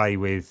comply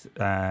with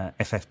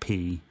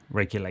FFP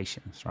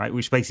regulations, right?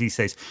 Which basically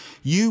says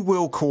you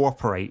will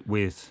cooperate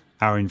with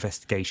our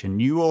investigation.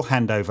 You will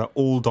hand over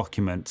all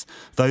documents,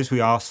 those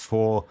we asked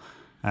for,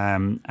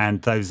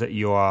 and those that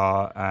you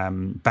are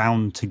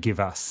bound to give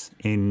us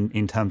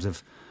in terms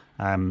of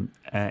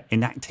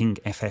enacting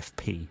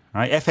FFP.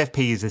 Right?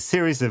 FFP is a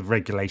series of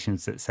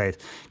regulations that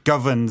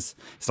governs.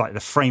 It's like the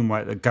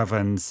framework that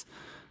governs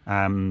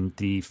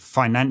the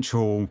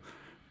financial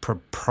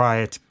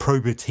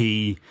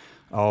probity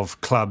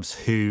of clubs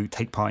who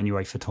take part in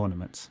UEFA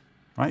tournaments.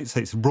 Right, so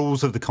it's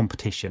rules of the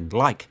competition,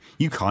 like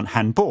you can't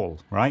handball,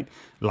 right?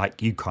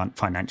 Like you can't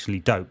financially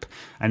dope.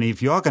 And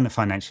if you are going to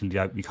financially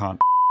dope, you can't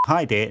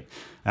hide it.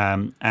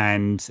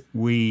 And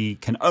we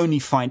can only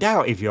find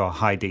out if you're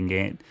hiding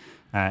it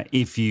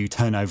if you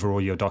turn over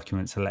all your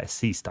documents and let us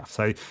see stuff.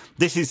 So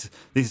this is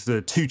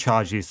the two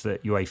charges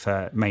that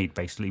UEFA made,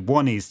 basically.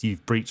 One is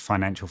you've breached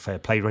financial fair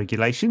play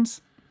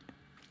regulations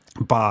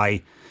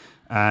by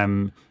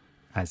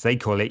as they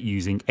call it,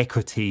 using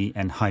equity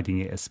and hiding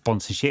it as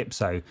sponsorship.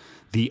 So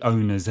the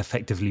owners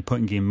effectively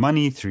putting in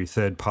money through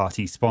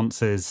third-party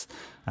sponsors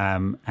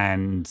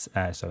and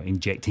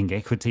injecting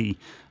equity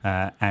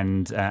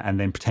and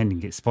then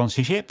pretending it's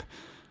sponsorship.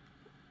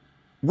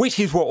 which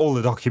is what all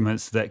the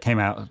documents that came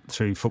out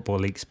through Football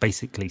Leaks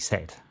basically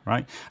said,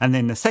 right? And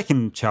then the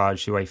second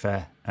charge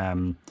UEFA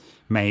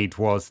made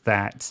was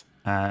that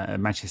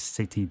Manchester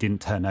City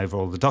didn't turn over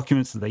all the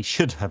documents that they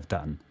should have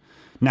done.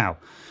 Now,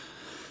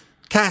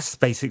 CAS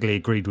basically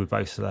agreed with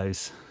both of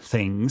those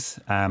things,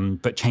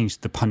 but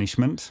changed the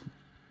punishment.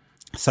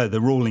 So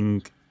the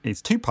ruling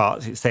is two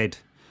parts. It said,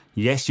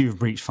 yes, you've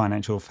breached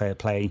financial fair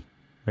play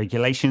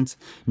regulations.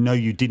 No,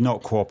 you did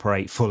not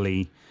cooperate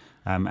fully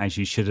as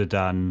you should have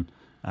done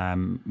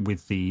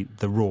with the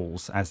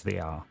rules as they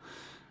are.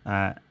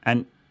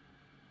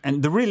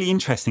 And the really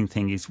interesting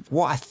thing is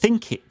what I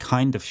think it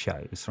kind of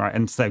shows, right?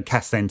 And so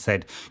CAS then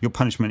said, your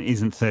punishment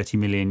isn't 30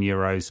 million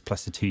euros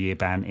plus a 2-year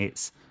ban,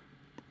 it's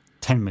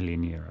 10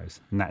 million euros,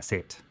 and that's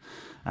it.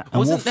 And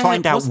we'll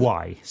find out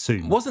why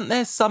soon. Wasn't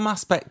there some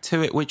aspect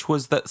to it which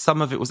was that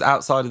some of it was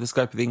outside of the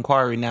scope of the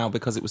inquiry now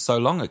because it was so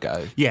long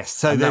ago? Yes,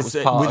 so there's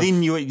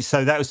within your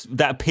so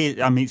that appears.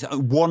 I mean, it's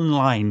one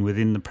line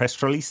within the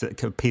press release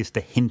that appears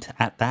to hint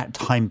at that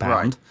time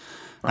bound.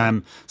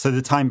 Right. So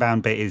the time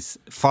bound bit is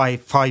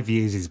 5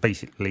 years is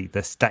basically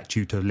the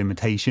statute of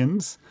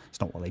limitations. It's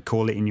not what they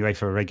call it in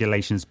UEFA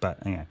regulations, but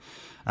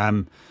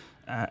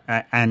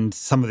and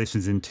some of this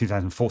was in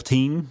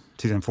 2014,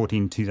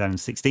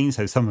 2016.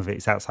 So some of it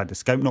is outside the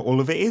scope. Not all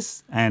of it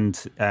is. And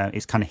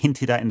it's kind of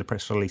hinted at in the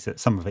press release that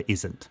some of it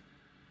isn't.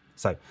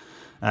 So,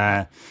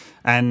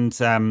 and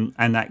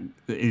that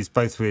is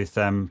both with,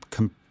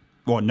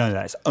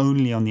 that's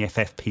only on the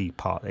FFP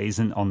part. It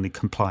isn't on the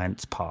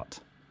compliance part.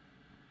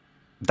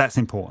 That's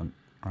important,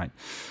 right?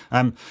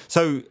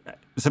 So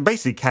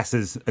basically CAS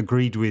has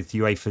agreed with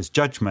UEFA's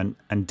judgment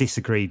and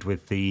disagreed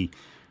with the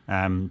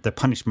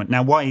punishment.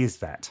 Now, why is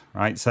that?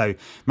 Right. So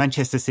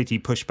Manchester City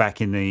pushed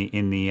back in the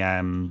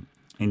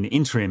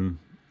interim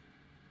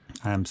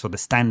sort of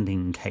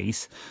standing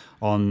case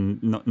on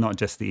not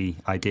just the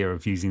idea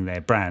of using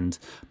their brand,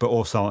 but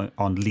also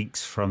on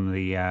leaks from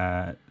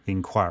the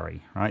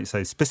inquiry. Right.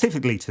 So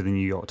specifically to the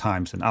New York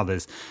Times and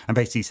others, and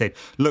basically said,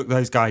 look,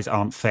 those guys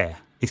aren't fair.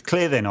 It's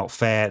clear they're not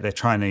fair. They're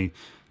trying to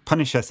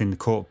punish us in the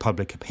court of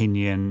public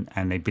opinion,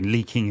 and they've been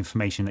leaking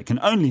information that can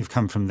only have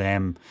come from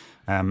them.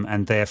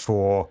 And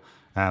therefore,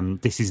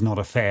 this is not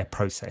a fair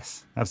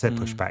process. That's their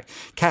pushback.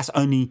 CAS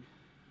only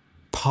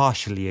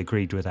partially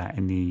agreed with that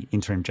in the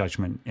interim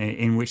judgment,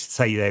 in which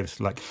say they was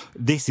like,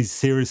 this is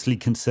seriously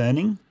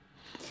concerning,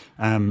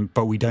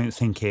 but we don't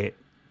think it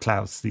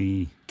clouds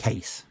the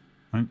case.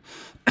 Right?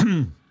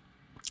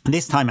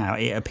 This time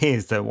out, it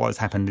appears that what has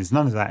happened is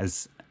none of that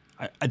has,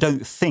 I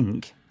don't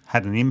think,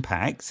 had an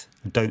impact.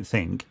 I don't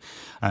think,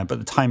 but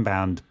the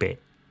time-bound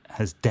bit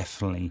has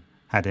definitely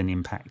had an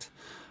impact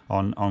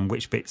on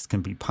which bits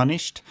can be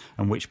punished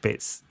and which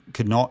bits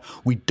could not.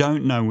 We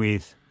don't know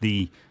if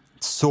the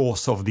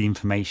source of the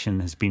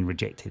information has been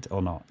rejected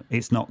or not.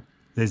 It's not.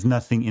 There's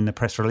nothing in the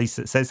press release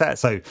that says that.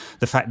 So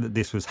the fact that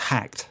this was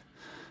hacked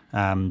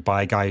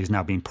by a guy who's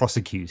now being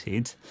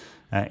prosecuted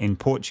in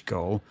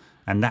Portugal,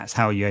 and that's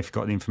how UEFA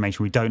got the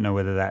information. We don't know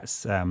whether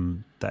that's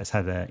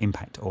had an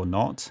impact or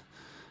not.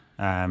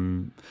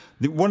 One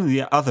of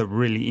the other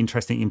really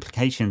interesting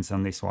implications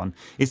on this one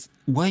is,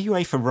 were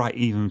UEFA right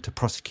even to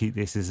prosecute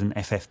this as an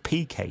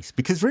FFP case?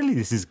 Because really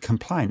this is a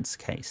compliance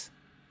case.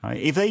 Right?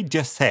 If they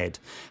just said,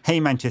 hey,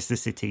 Manchester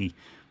City,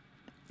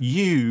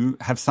 you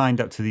have signed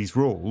up to these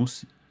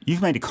rules,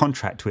 you've made a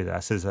contract with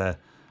us as a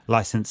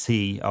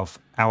licensee of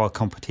our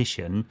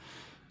competition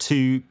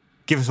to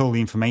give us all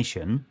the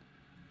information.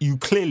 You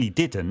clearly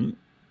didn't.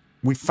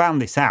 We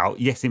found this out.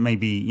 Yes, it may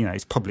be,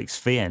 it's public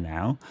sphere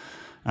now.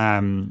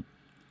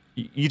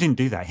 You didn't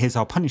do that. Here's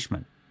our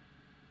punishment.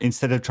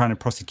 Instead of trying to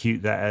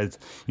prosecute that as,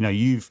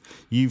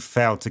 you've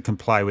failed to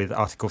comply with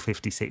Article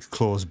 56,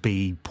 Clause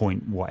B,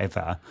 point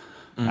whatever,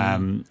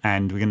 and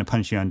we're going to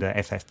punish you under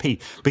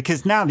FFP.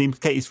 Because now the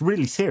implication is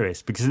really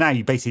serious, because now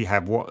you basically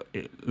have what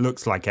it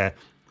looks like a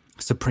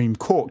Supreme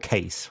Court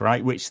case,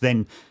 right, which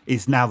then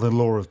is now the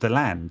law of the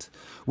land,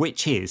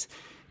 which is,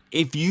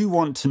 if you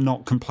want to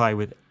not comply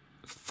with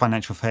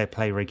financial fair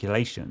play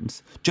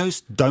regulations,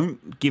 just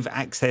don't give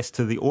access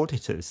to the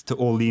auditors to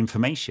all the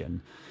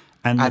information.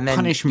 And the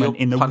punishment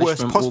in the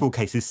worst possible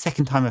case is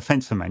second-time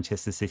offence for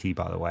Manchester City,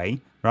 by the way,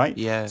 right?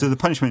 Yeah. So the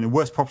punishment in the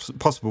worst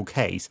possible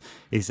case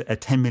is a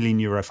 10 million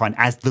euro fine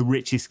as the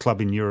richest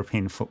club in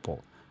European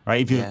football,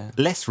 right? If you're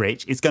less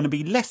rich, it's going to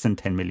be less than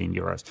 10 million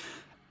euros.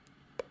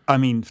 I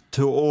mean,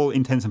 to all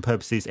intents and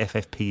purposes,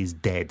 FFP is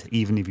dead,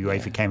 even if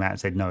UEFA came out and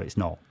said, no, it's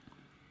not.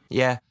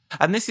 Yeah.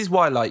 And this is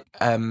why,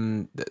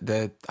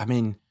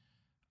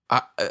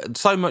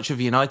 so much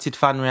of United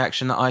fan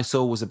reaction that I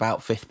saw was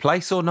about fifth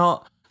place or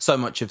not. So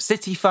much of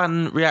City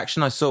fan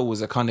reaction I saw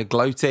was a kind of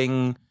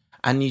gloating.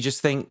 And you just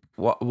think,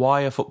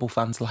 why are football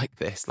fans like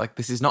this? Like,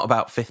 this is not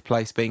about fifth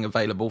place being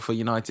available for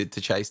United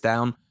to chase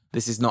down.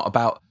 This is not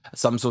about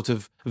some sort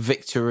of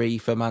victory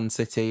for Man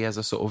City as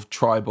a sort of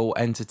tribal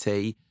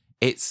entity.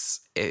 It's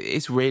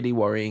really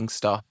worrying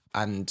stuff.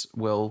 And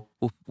we'll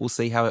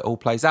see how it all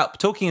plays out. But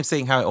talking of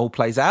seeing how it all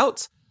plays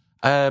out,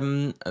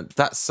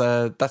 that's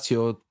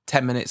your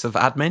 10 minutes of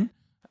admin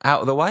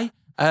out of the way.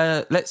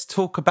 let's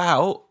talk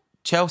about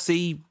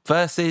Chelsea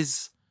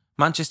versus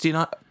Manchester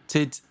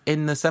United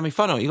in the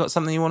semi-final. You got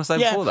something you want to say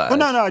before that? Well,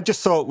 no. I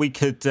just thought we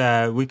could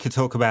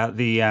talk about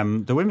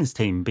the women's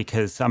team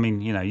because I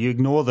mean, you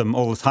ignore them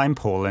all the time,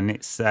 Paul, and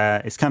it's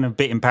kind of a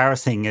bit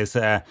embarrassing as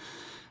a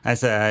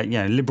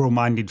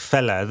liberal-minded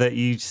fella that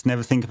you just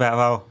never think about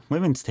our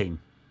women's team.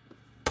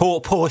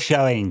 Poor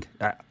showing.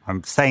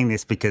 I'm saying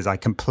this because I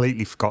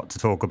completely forgot to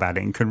talk about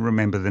it and couldn't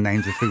remember the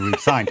names of who we've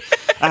signed.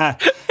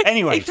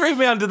 Anyway. He threw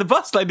me under the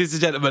bus, ladies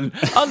and gentlemen.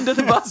 Under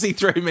the bus he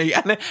threw me.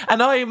 And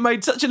I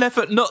made such an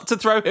effort not to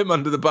throw him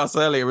under the bus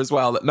earlier as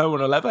well that no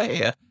one will ever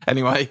hear.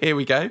 Anyway, here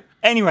we go.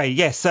 Anyway,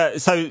 yes.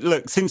 So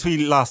look, since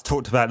we last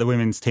talked about the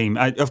women's team,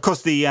 of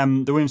course, the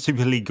Women's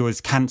Super League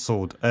was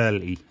cancelled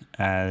early.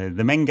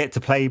 The men get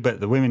to play, but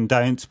the women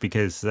don't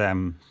because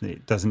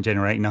it doesn't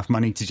generate enough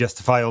money to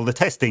justify all the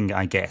testing,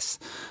 I guess.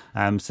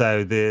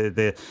 So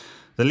the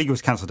league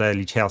was cancelled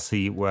early.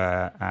 Chelsea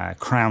were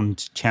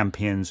crowned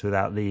champions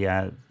without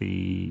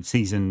the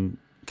season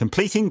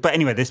completing. But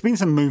anyway, there's been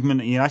some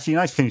movement.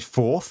 United finished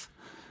fourth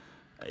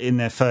in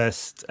their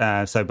first,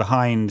 so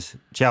behind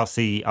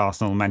Chelsea,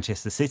 Arsenal,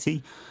 Manchester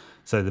City.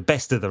 So the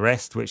best of the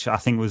rest, which I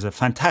think was a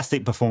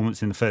fantastic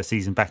performance in the first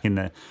season back in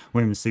the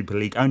Women's Super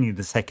League, only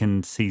the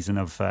second season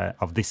of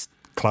this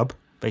club,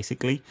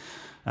 basically.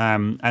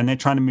 And they're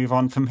trying to move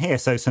on from here.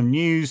 So some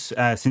news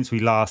since we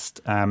last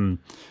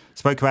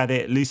spoke about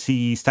it.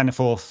 Lucy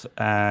Staniforth,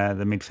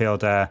 the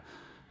midfielder,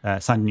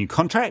 signed a new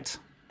contract.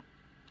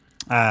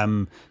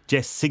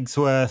 Jess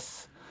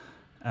Sigsworth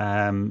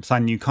signed a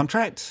new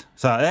contract.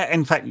 So,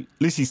 in fact,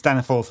 Lucy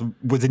Staniforth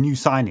was a new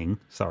signing,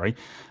 sorry.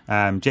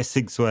 Jess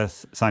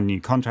Sigsworth signed a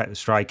new contract, the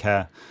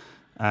striker.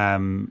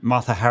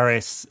 Martha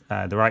Harris,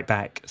 the right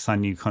back, signed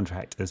a new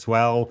contract as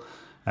well.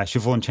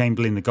 Siobhan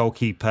Chamberlain, the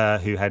goalkeeper,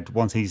 who had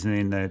one season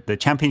in the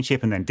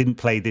Championship and then didn't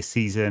play this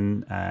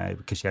season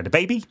because she had a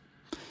baby,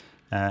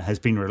 has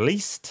been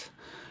released.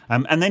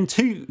 And then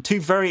two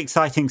very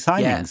exciting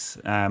signings.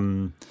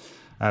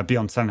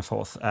 Beyond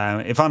Staniforth.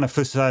 Ivana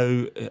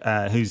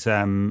Fuso, who's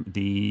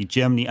the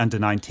Germany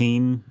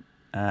under-19.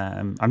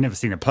 I've never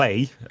seen her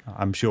play.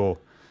 I'm sure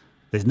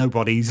there's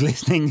nobody who's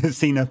listening who's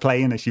seen her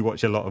play unless you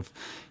watch a lot of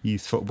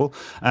youth football.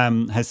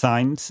 Has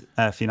signed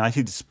for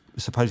United,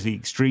 supposedly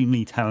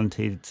extremely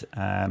talented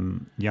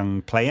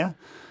young player.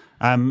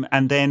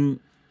 And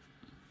then...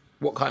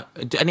 What kind?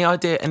 Any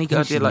idea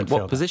like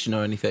what position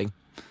or anything?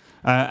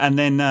 And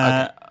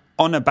then...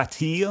 Ona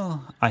Batil,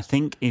 I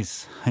think,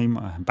 is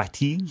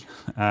Batil,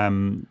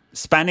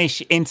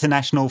 Spanish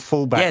international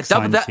fullback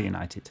signed for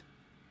United.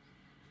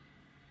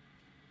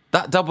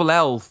 That double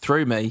L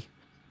threw me,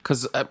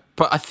 but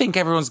I think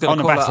everyone's going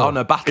to call that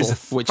Ona Battle,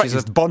 which is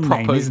a Bond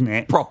name, isn't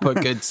it? Proper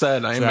good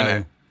surname, isn't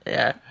it?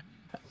 Yeah.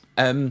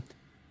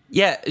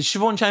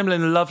 Siobhan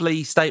Chamberlain, a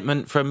lovely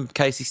statement from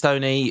Casey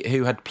Stoney,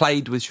 who had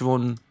played with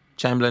Siobhan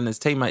Chamberlain as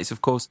teammates,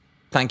 of course,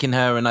 thanking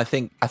her, and I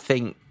think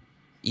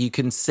you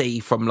can see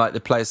from like the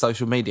players'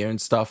 social media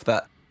and stuff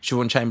that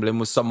Siobhan Chamberlain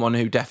was someone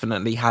who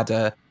definitely had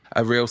a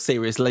real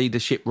serious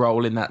leadership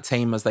role in that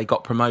team as they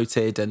got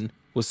promoted, and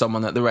was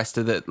someone that the rest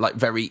of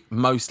the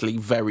mostly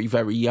very,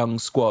 very young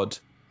squad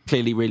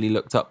clearly really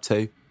looked up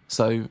to.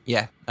 So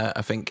yeah,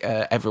 I think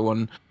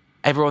everyone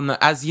that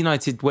as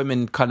United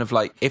women kind of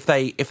like if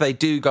they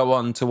do go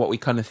on to what we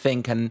kind of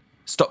think and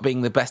stop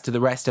being the best of the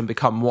rest and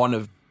become one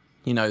of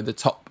the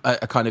top,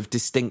 a kind of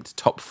distinct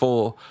top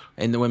four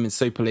in the Women's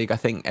Super League, I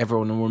think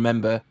everyone will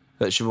remember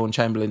that Siobhan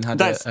Chamberlain had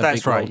a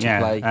big role to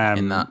play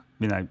in that.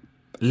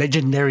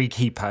 Legendary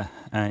keeper,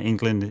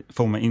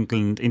 former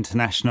England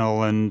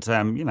international, and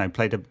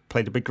played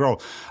a big role.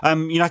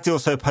 United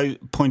also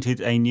appointed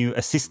a new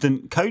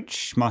assistant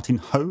coach, Martin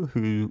Ho,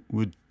 who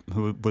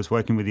was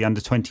working with the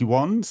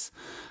under-21s,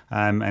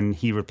 and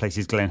he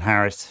replaces Glenn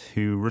Harris,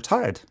 who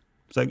retired.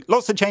 So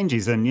lots of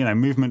changes and,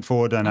 movement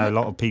forward. I know a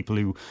lot of people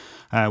who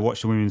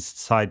watch the women's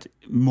side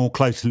more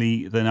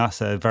closely than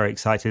us are very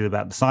excited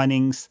about the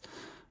signings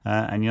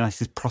and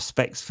United's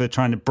prospects for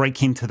trying to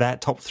break into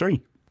that top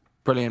three.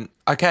 Brilliant.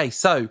 Okay,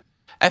 so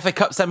FA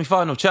Cup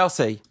semi-final,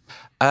 Chelsea.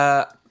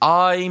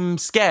 I'm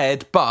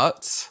scared,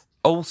 but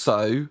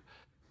also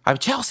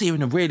Chelsea are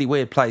in a really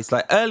weird place.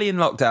 Like early in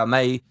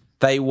lockdown,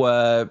 they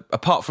were,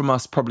 apart from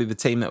us, probably the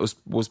team that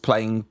was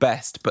playing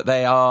best, but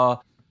they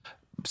are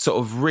sort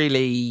of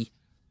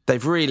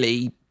they've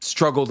really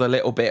struggled a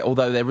little bit,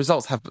 although their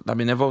results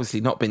they've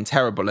obviously not been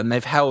terrible, and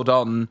they've held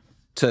on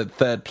to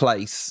third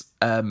place,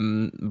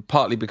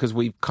 partly because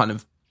we've kind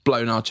of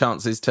blown our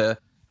chances to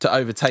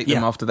overtake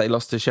them after they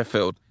lost to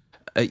Sheffield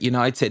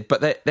United.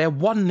 But their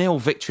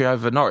 1-0 victory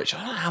over Norwich, I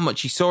don't know how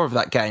much you saw of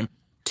that game.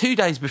 2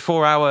 days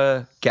before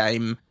our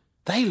game,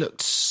 they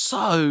looked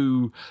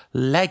so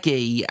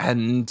leggy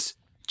and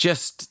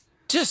just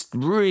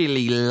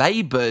really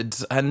laboured,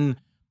 and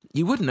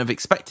you wouldn't have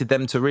expected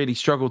them to really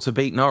struggle to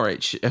beat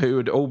Norwich, who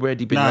had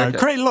already been...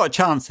 created a lot of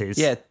chances.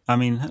 Yeah. I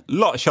mean, a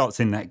lot of shots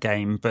in that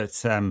game.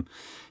 But,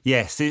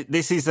 yes,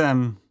 this is...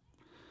 and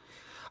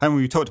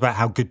we talked about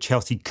how good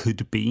Chelsea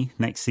could be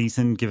next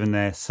season, given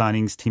their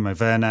signings, Timo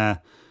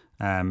Werner,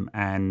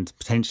 and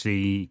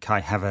potentially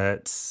Kai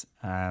Havertz,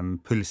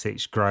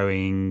 Pulisic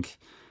growing.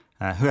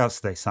 Who else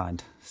they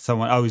signed?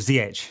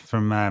 Ziyech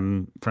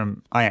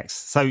from Ajax.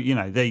 So,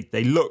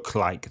 they look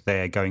like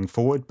they're going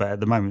forward, but at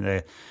the moment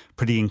they're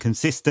pretty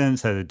inconsistent.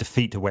 So the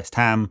defeat to West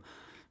Ham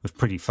was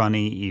pretty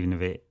funny, even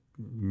if it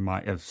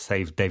might have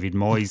saved David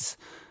Moyes.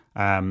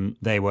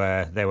 They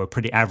were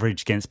pretty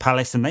average against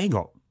Palace, and they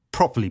got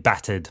properly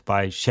battered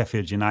by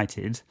Sheffield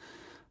United,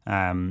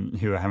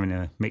 who are having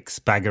a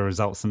mixed bag of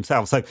results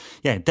themselves. So,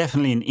 yeah,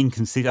 definitely an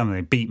inconsistent.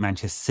 They beat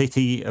Manchester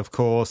City, of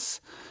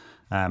course.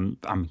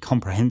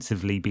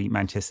 Comprehensively beat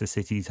Manchester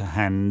City to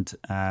hand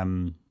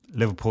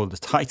Liverpool the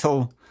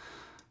title.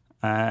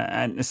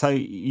 And so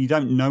you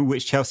don't know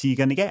which Chelsea you're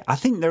going to get. I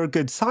think they're a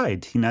good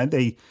side.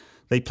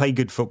 They play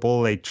good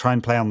football. They try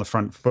and play on the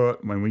front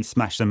foot. When we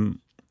smashed them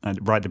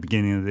right at the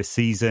beginning of this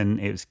season,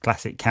 it was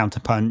classic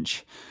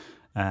counterpunch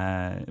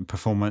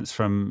performance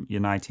from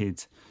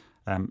United.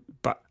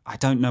 But I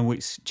don't know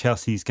which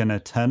Chelsea's going to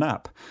turn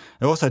up.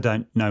 I also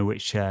don't know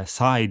which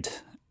side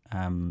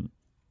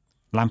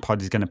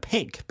Lampard is going to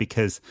pick,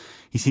 because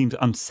he seems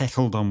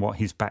unsettled on what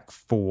his back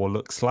four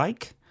looks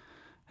like.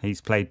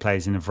 He's played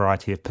players in a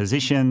variety of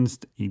positions.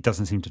 He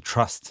doesn't seem to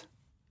trust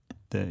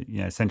the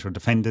central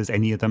defenders,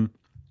 any of them.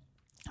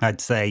 I'd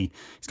say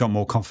he's got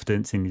more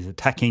confidence in his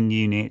attacking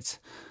unit.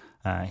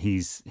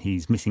 He's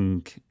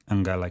missing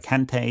N'Golo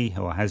Kante,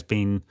 or has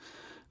been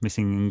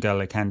missing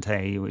N'Golo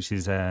Kante, which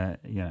is a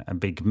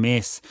big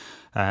miss.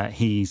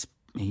 He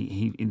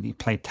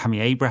played Tammy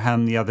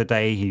Abraham the other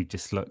day. He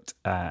just looked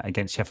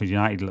against Sheffield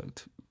United,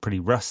 looked pretty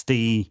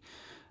rusty.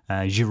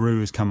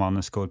 Giroud has come on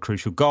and scored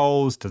crucial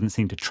goals. Doesn't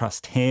seem to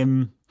trust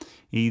him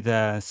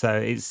either. So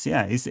it's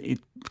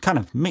kind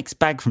of mixed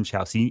bag from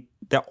Chelsea.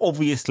 They're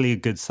obviously a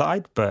good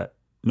side, but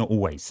not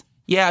always.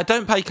 Yeah, I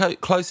don't pay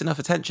close enough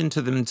attention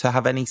to them to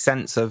have any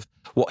sense of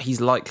what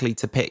he's likely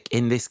to pick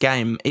in this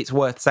game. It's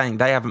worth saying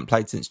they haven't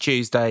played since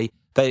Tuesday.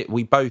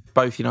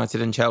 Both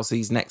United and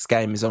Chelsea's next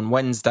game is on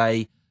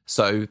Wednesday.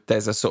 So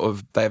there's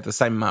they have the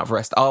same amount of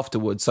rest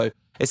afterwards. So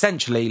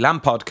essentially,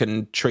 Lampard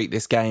can treat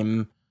this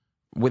game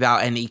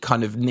without any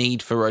kind of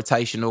need for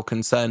rotation or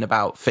concern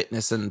about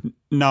fitness. And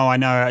no, I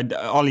know.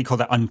 Ollie called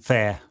that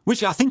unfair,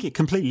 which I think it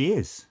completely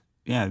is.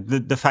 Yeah,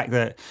 the fact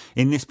that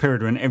in this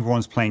period when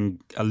everyone's playing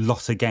a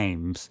lot of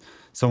games,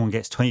 someone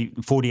gets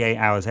 48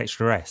 hours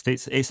extra rest.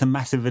 It's a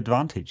massive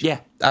advantage. Yeah,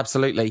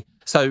 absolutely.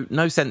 So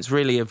no sense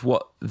really of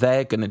what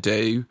they're going to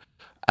do.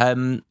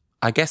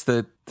 I guess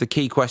the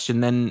key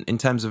question then in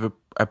terms of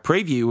a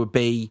preview would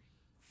be,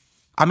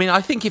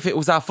 I think if it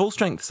was our full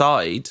strength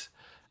side,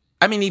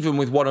 even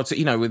with one or two,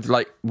 say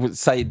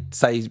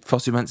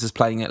Fosu Mensah's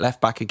playing at left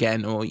back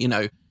again, or,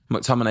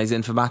 McTominay's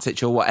in for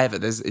Matic or whatever,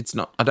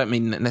 I don't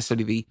mean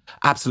necessarily the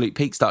absolute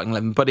peak starting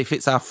 11, but if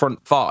it's our front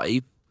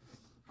five,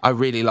 I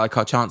really like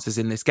our chances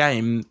in this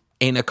game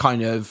in a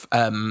kind of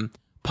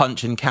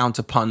punch and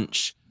counter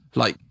punch,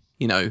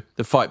 the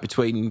fight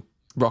between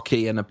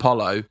Rocky and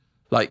Apollo,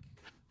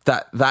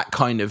 that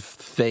kind of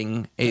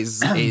thing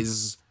is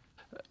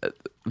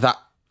that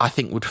I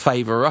think would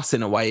favour us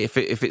in a way. If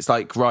it's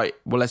right,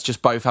 well, let's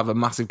just both have a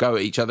massive go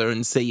at each other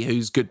and see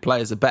whose good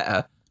players are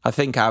better. I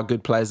think our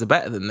good players are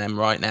better than them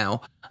right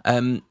now.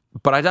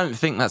 But I don't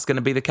think that's going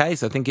to be the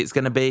case. I think it's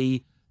going to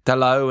be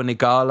Dalot and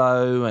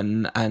Ighalo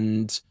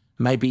and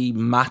maybe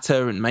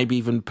Mata and maybe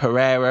even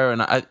Pereira.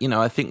 And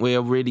I think we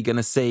are really going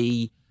to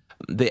see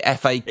the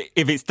FA.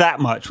 If it's that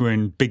much, we're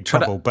in big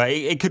trouble. But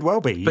it could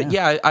well be. But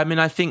yeah,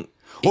 I think.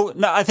 Well,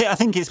 no, I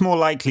think it's more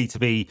likely to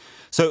be.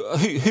 So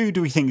who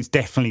do we think is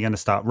definitely going to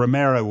start?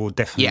 Romero will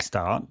definitely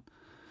start.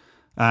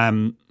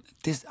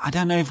 I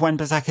don't know if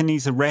Wan-Bissaka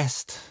needs a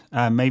rest.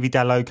 Maybe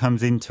Dalot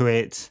comes into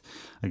it.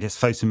 I guess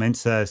Fosu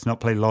Mensah has not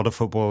played a lot of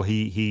football.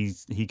 He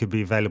could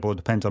be available. It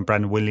depends on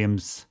Brandon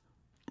Williams'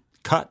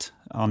 cut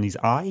on his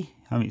eye.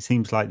 It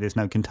seems like there's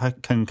no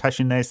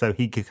concussion there, so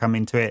he could come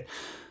into it.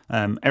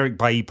 Eric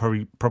Bailly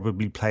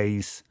probably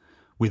plays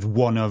with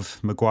one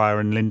of Maguire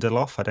and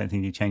Lindelof. I don't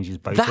think he changes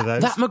both of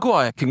those. That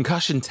Maguire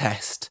concussion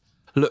test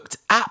looked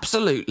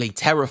absolutely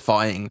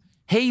terrifying.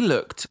 He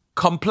looked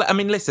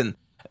listen,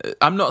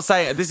 I'm not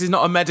saying this is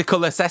not a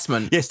medical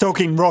assessment. Yes,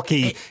 talking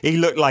Rocky, he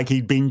looked like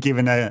he'd been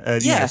given a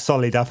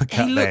solid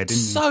uppercut he there, looked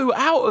didn't he? So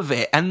out of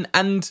it.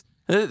 And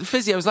the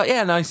physio was like,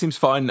 yeah, no, he seems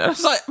fine. And I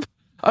was like,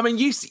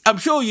 I'm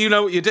sure you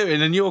know what you're doing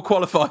and you're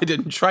qualified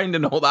and trained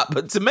and all that.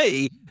 But to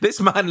me,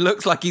 this man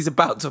looks like he's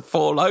about to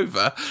fall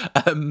over.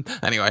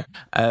 Anyway,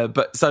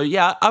 but so,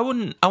 yeah, I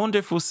wonder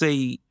if we'll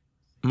see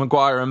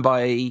Maguire and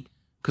Bailly,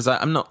 because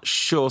I'm not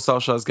sure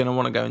Solskjaer's going to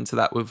want to go into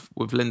that with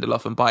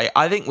Lindelof and Bailly.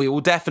 I think we will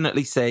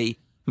definitely see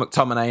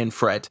McTominay and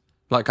Fred.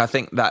 I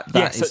think that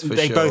is for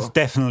they sure. They both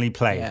definitely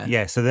play.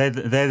 Yeah. So they're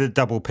the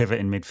double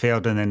pivot in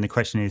midfield, and then the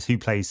question is who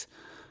plays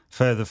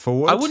further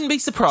forward. I wouldn't be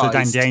surprised. So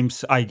Dan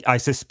James, I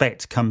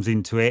suspect, comes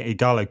into it.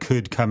 Ighalo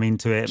could come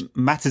into it.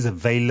 Matt is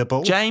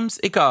available. James,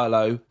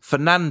 Ighalo,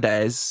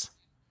 Fernandes,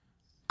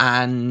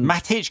 and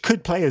Matic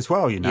could play as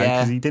well,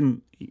 because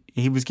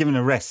he was given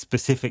a rest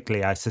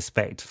specifically, I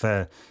suspect,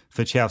 for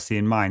Chelsea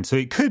in mind. So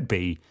it could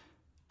be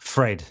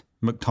Fred,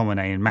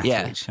 McTominay and Matic.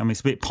 Yeah. I mean,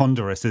 it's a bit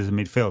ponderous as a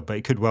midfield, but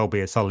it could well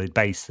be a solid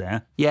base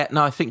there. Yeah,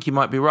 no, I think you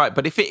might be right.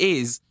 But if it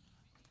is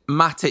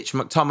Matic,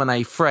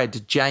 McTominay,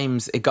 Fred,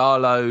 James,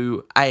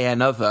 Ighalo,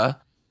 other,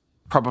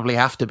 probably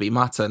have to be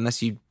Mata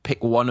unless you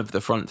pick one of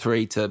the front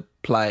three to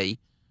play.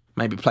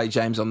 Maybe play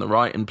James on the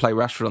right and play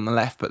Rashford on the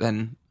left. But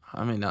then,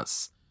 I mean,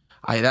 that's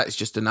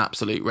just an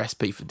absolute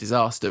recipe for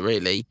disaster,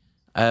 really.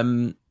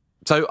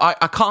 So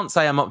I can't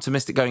say I'm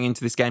optimistic going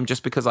into this game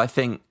just because I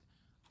think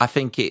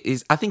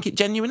it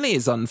genuinely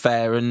is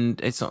unfair, and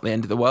it's not the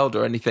end of the world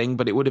or anything,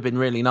 but it would have been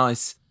really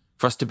nice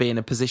for us to be in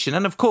a position.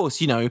 And of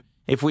course,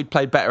 if we'd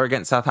played better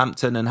against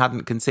Southampton and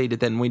hadn't conceded,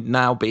 then we'd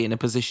now be in a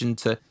position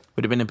to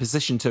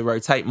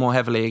rotate more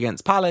heavily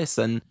against Palace.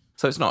 And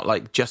so it's not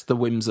like just the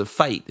whims of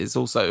fate. It's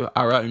also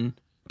our own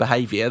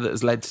behaviour that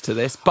has led to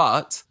this.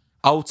 But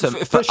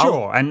ultimately, for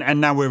sure. And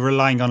now we're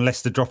relying on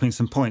Leicester dropping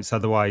some points.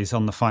 Otherwise,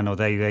 on the final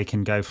day, they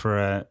can go for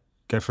a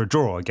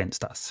draw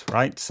against us,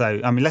 right?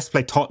 So, I mean, let's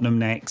play Tottenham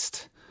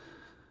next.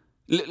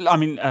 I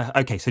mean,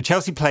 okay, so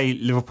Chelsea play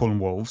Liverpool and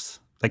Wolves.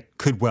 They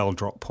could well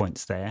drop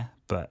points there,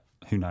 but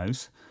who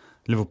knows?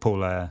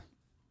 Liverpool are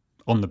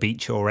on the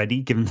beach already,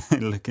 given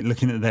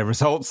looking at their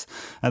results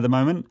at the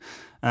moment.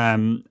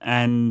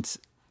 And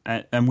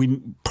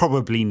we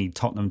probably need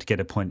Tottenham to get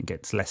a point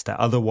against Leicester.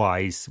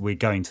 Otherwise, we're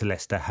going to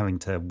Leicester having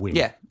to win.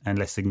 Yeah. And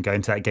Leicester can go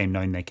into that game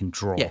knowing they can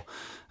draw. Yeah.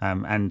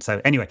 And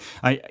so, anyway,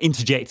 I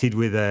interjected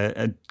with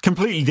a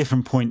completely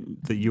different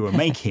point that you were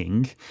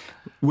making,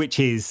 which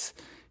is,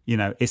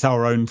 it's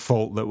our own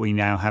fault that we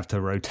now have to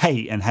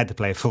rotate and had to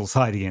play a full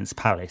side against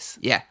Palace.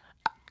 Yeah.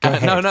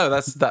 No,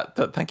 that's that.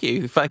 Thank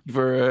you for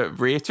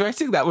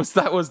reiterating. That was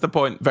the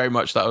point very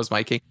much that I was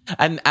making.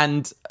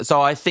 And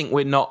so I think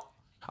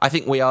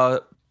we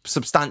are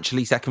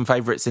substantially second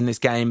favourites in this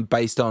game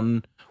based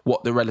on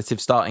what the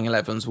relative starting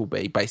 11s will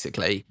be,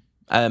 basically.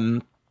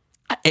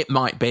 It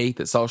might be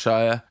that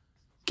Solskjaer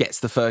gets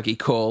the Fergie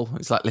call.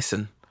 It's like,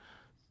 listen,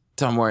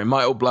 don't worry, it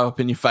might all blow up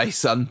in your face,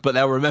 son, but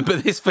they'll remember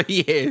this for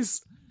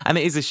years. And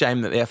it is a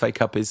shame that the FA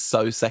Cup is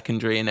so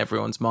secondary in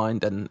everyone's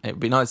mind, and it'd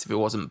be nice if it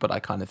wasn't, but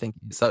I kind of think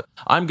it is. So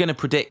I'm going to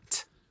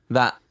predict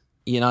that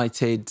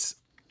United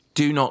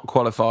do not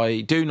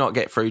qualify, do not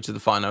get through to the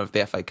final of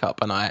the FA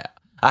Cup, and I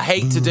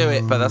hate to do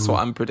it, but that's what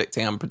I'm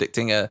predicting. I'm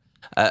predicting a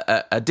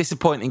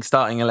disappointing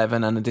starting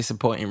 11 and a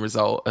disappointing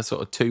result, a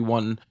sort of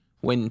 2-1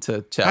 win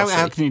to Chelsea.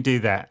 How can you do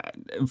that?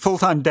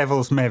 Full-time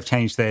Devils may have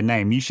changed their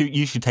name. You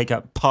should take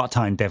up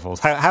part-time Devils.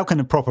 How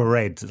can a proper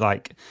Red,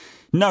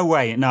 no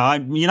way. No,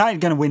 United are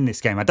going to win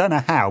this game. I don't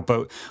know how,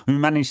 but we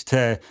managed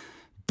to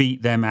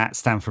beat them at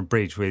Stamford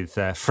Bridge with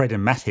Fred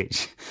and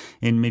Matic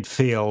in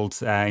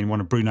midfield in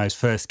one of Bruno's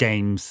first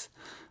games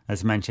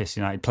as a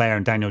Manchester United player,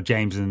 and Daniel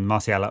James and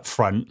Martial up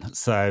front.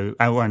 So,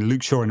 and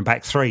Luke Shaw in the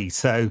back three.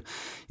 So,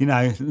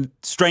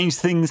 strange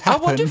things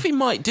happen. I wonder if he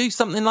might do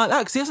something like that,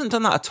 because he hasn't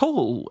done that at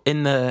all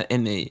in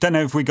the. Don't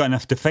know if we got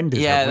enough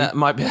defenders. Yeah, that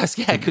might be.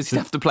 Because he'd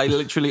have to play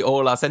literally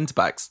all our centre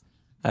backs,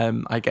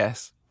 I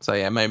guess. So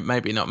yeah,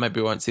 maybe not.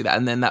 Maybe we won't see that.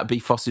 And then that'd be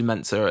Fosu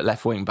Mensah at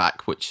left wing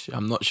back, which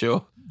I'm not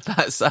sure.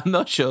 I'm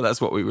not sure that's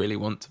what we really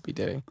want to be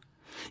doing.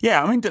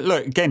 Yeah, I mean,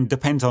 look, again,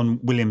 depends on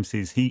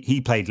Williams's.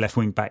 He played left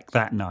wing back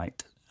that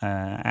night,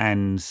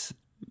 and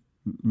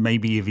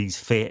maybe if he's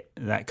fit,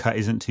 that cut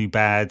isn't too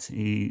bad.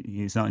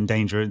 He's not in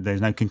danger.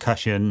 There's no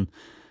concussion.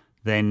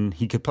 Then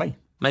he could play.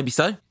 Maybe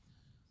so.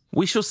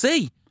 We shall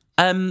see.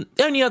 The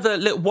only other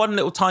one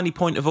little tiny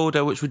point of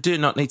order, which we do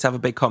not need to have a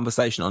big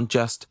conversation on,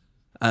 just.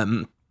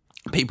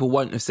 People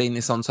won't have seen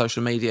this on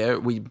social media.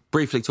 We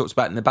briefly talked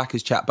about it in the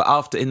backers chat,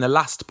 but in the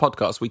last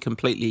podcast, we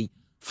completely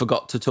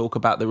forgot to talk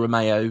about the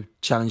Romeo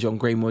challenge on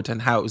Greenwood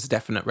and how it was a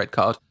definite red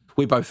card.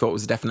 We both thought it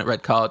was a definite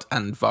red card,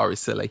 and VAR is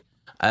silly.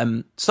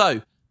 And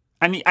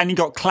he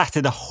got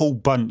clattered a whole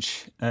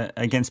bunch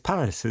against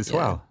Palace as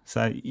well.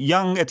 So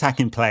young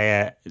attacking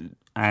player,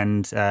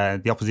 and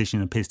the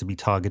opposition appears to be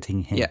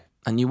targeting him. Yeah,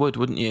 and you would,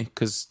 wouldn't you?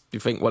 Because you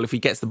think, well, if he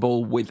gets the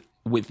ball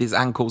with his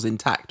ankles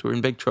intact, we're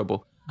in big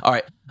trouble. All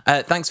right.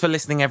 Thanks for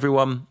listening,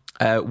 everyone.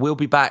 We'll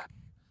be back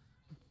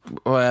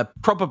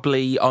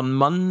probably on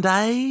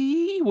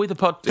Monday with a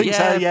pod.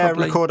 Yeah,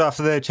 record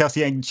after the Chelsea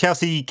game.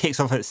 Chelsea kicks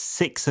off at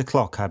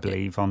 6:00, I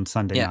believe, on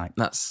Sunday night.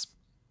 That's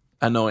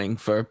annoying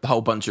for a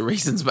whole bunch of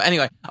reasons. But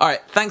anyway, all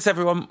right. Thanks,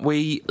 everyone.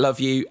 We love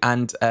you,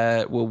 and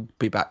we'll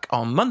be back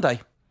on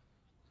Monday.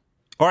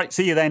 All right.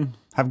 See you then.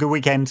 Have a good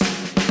weekend.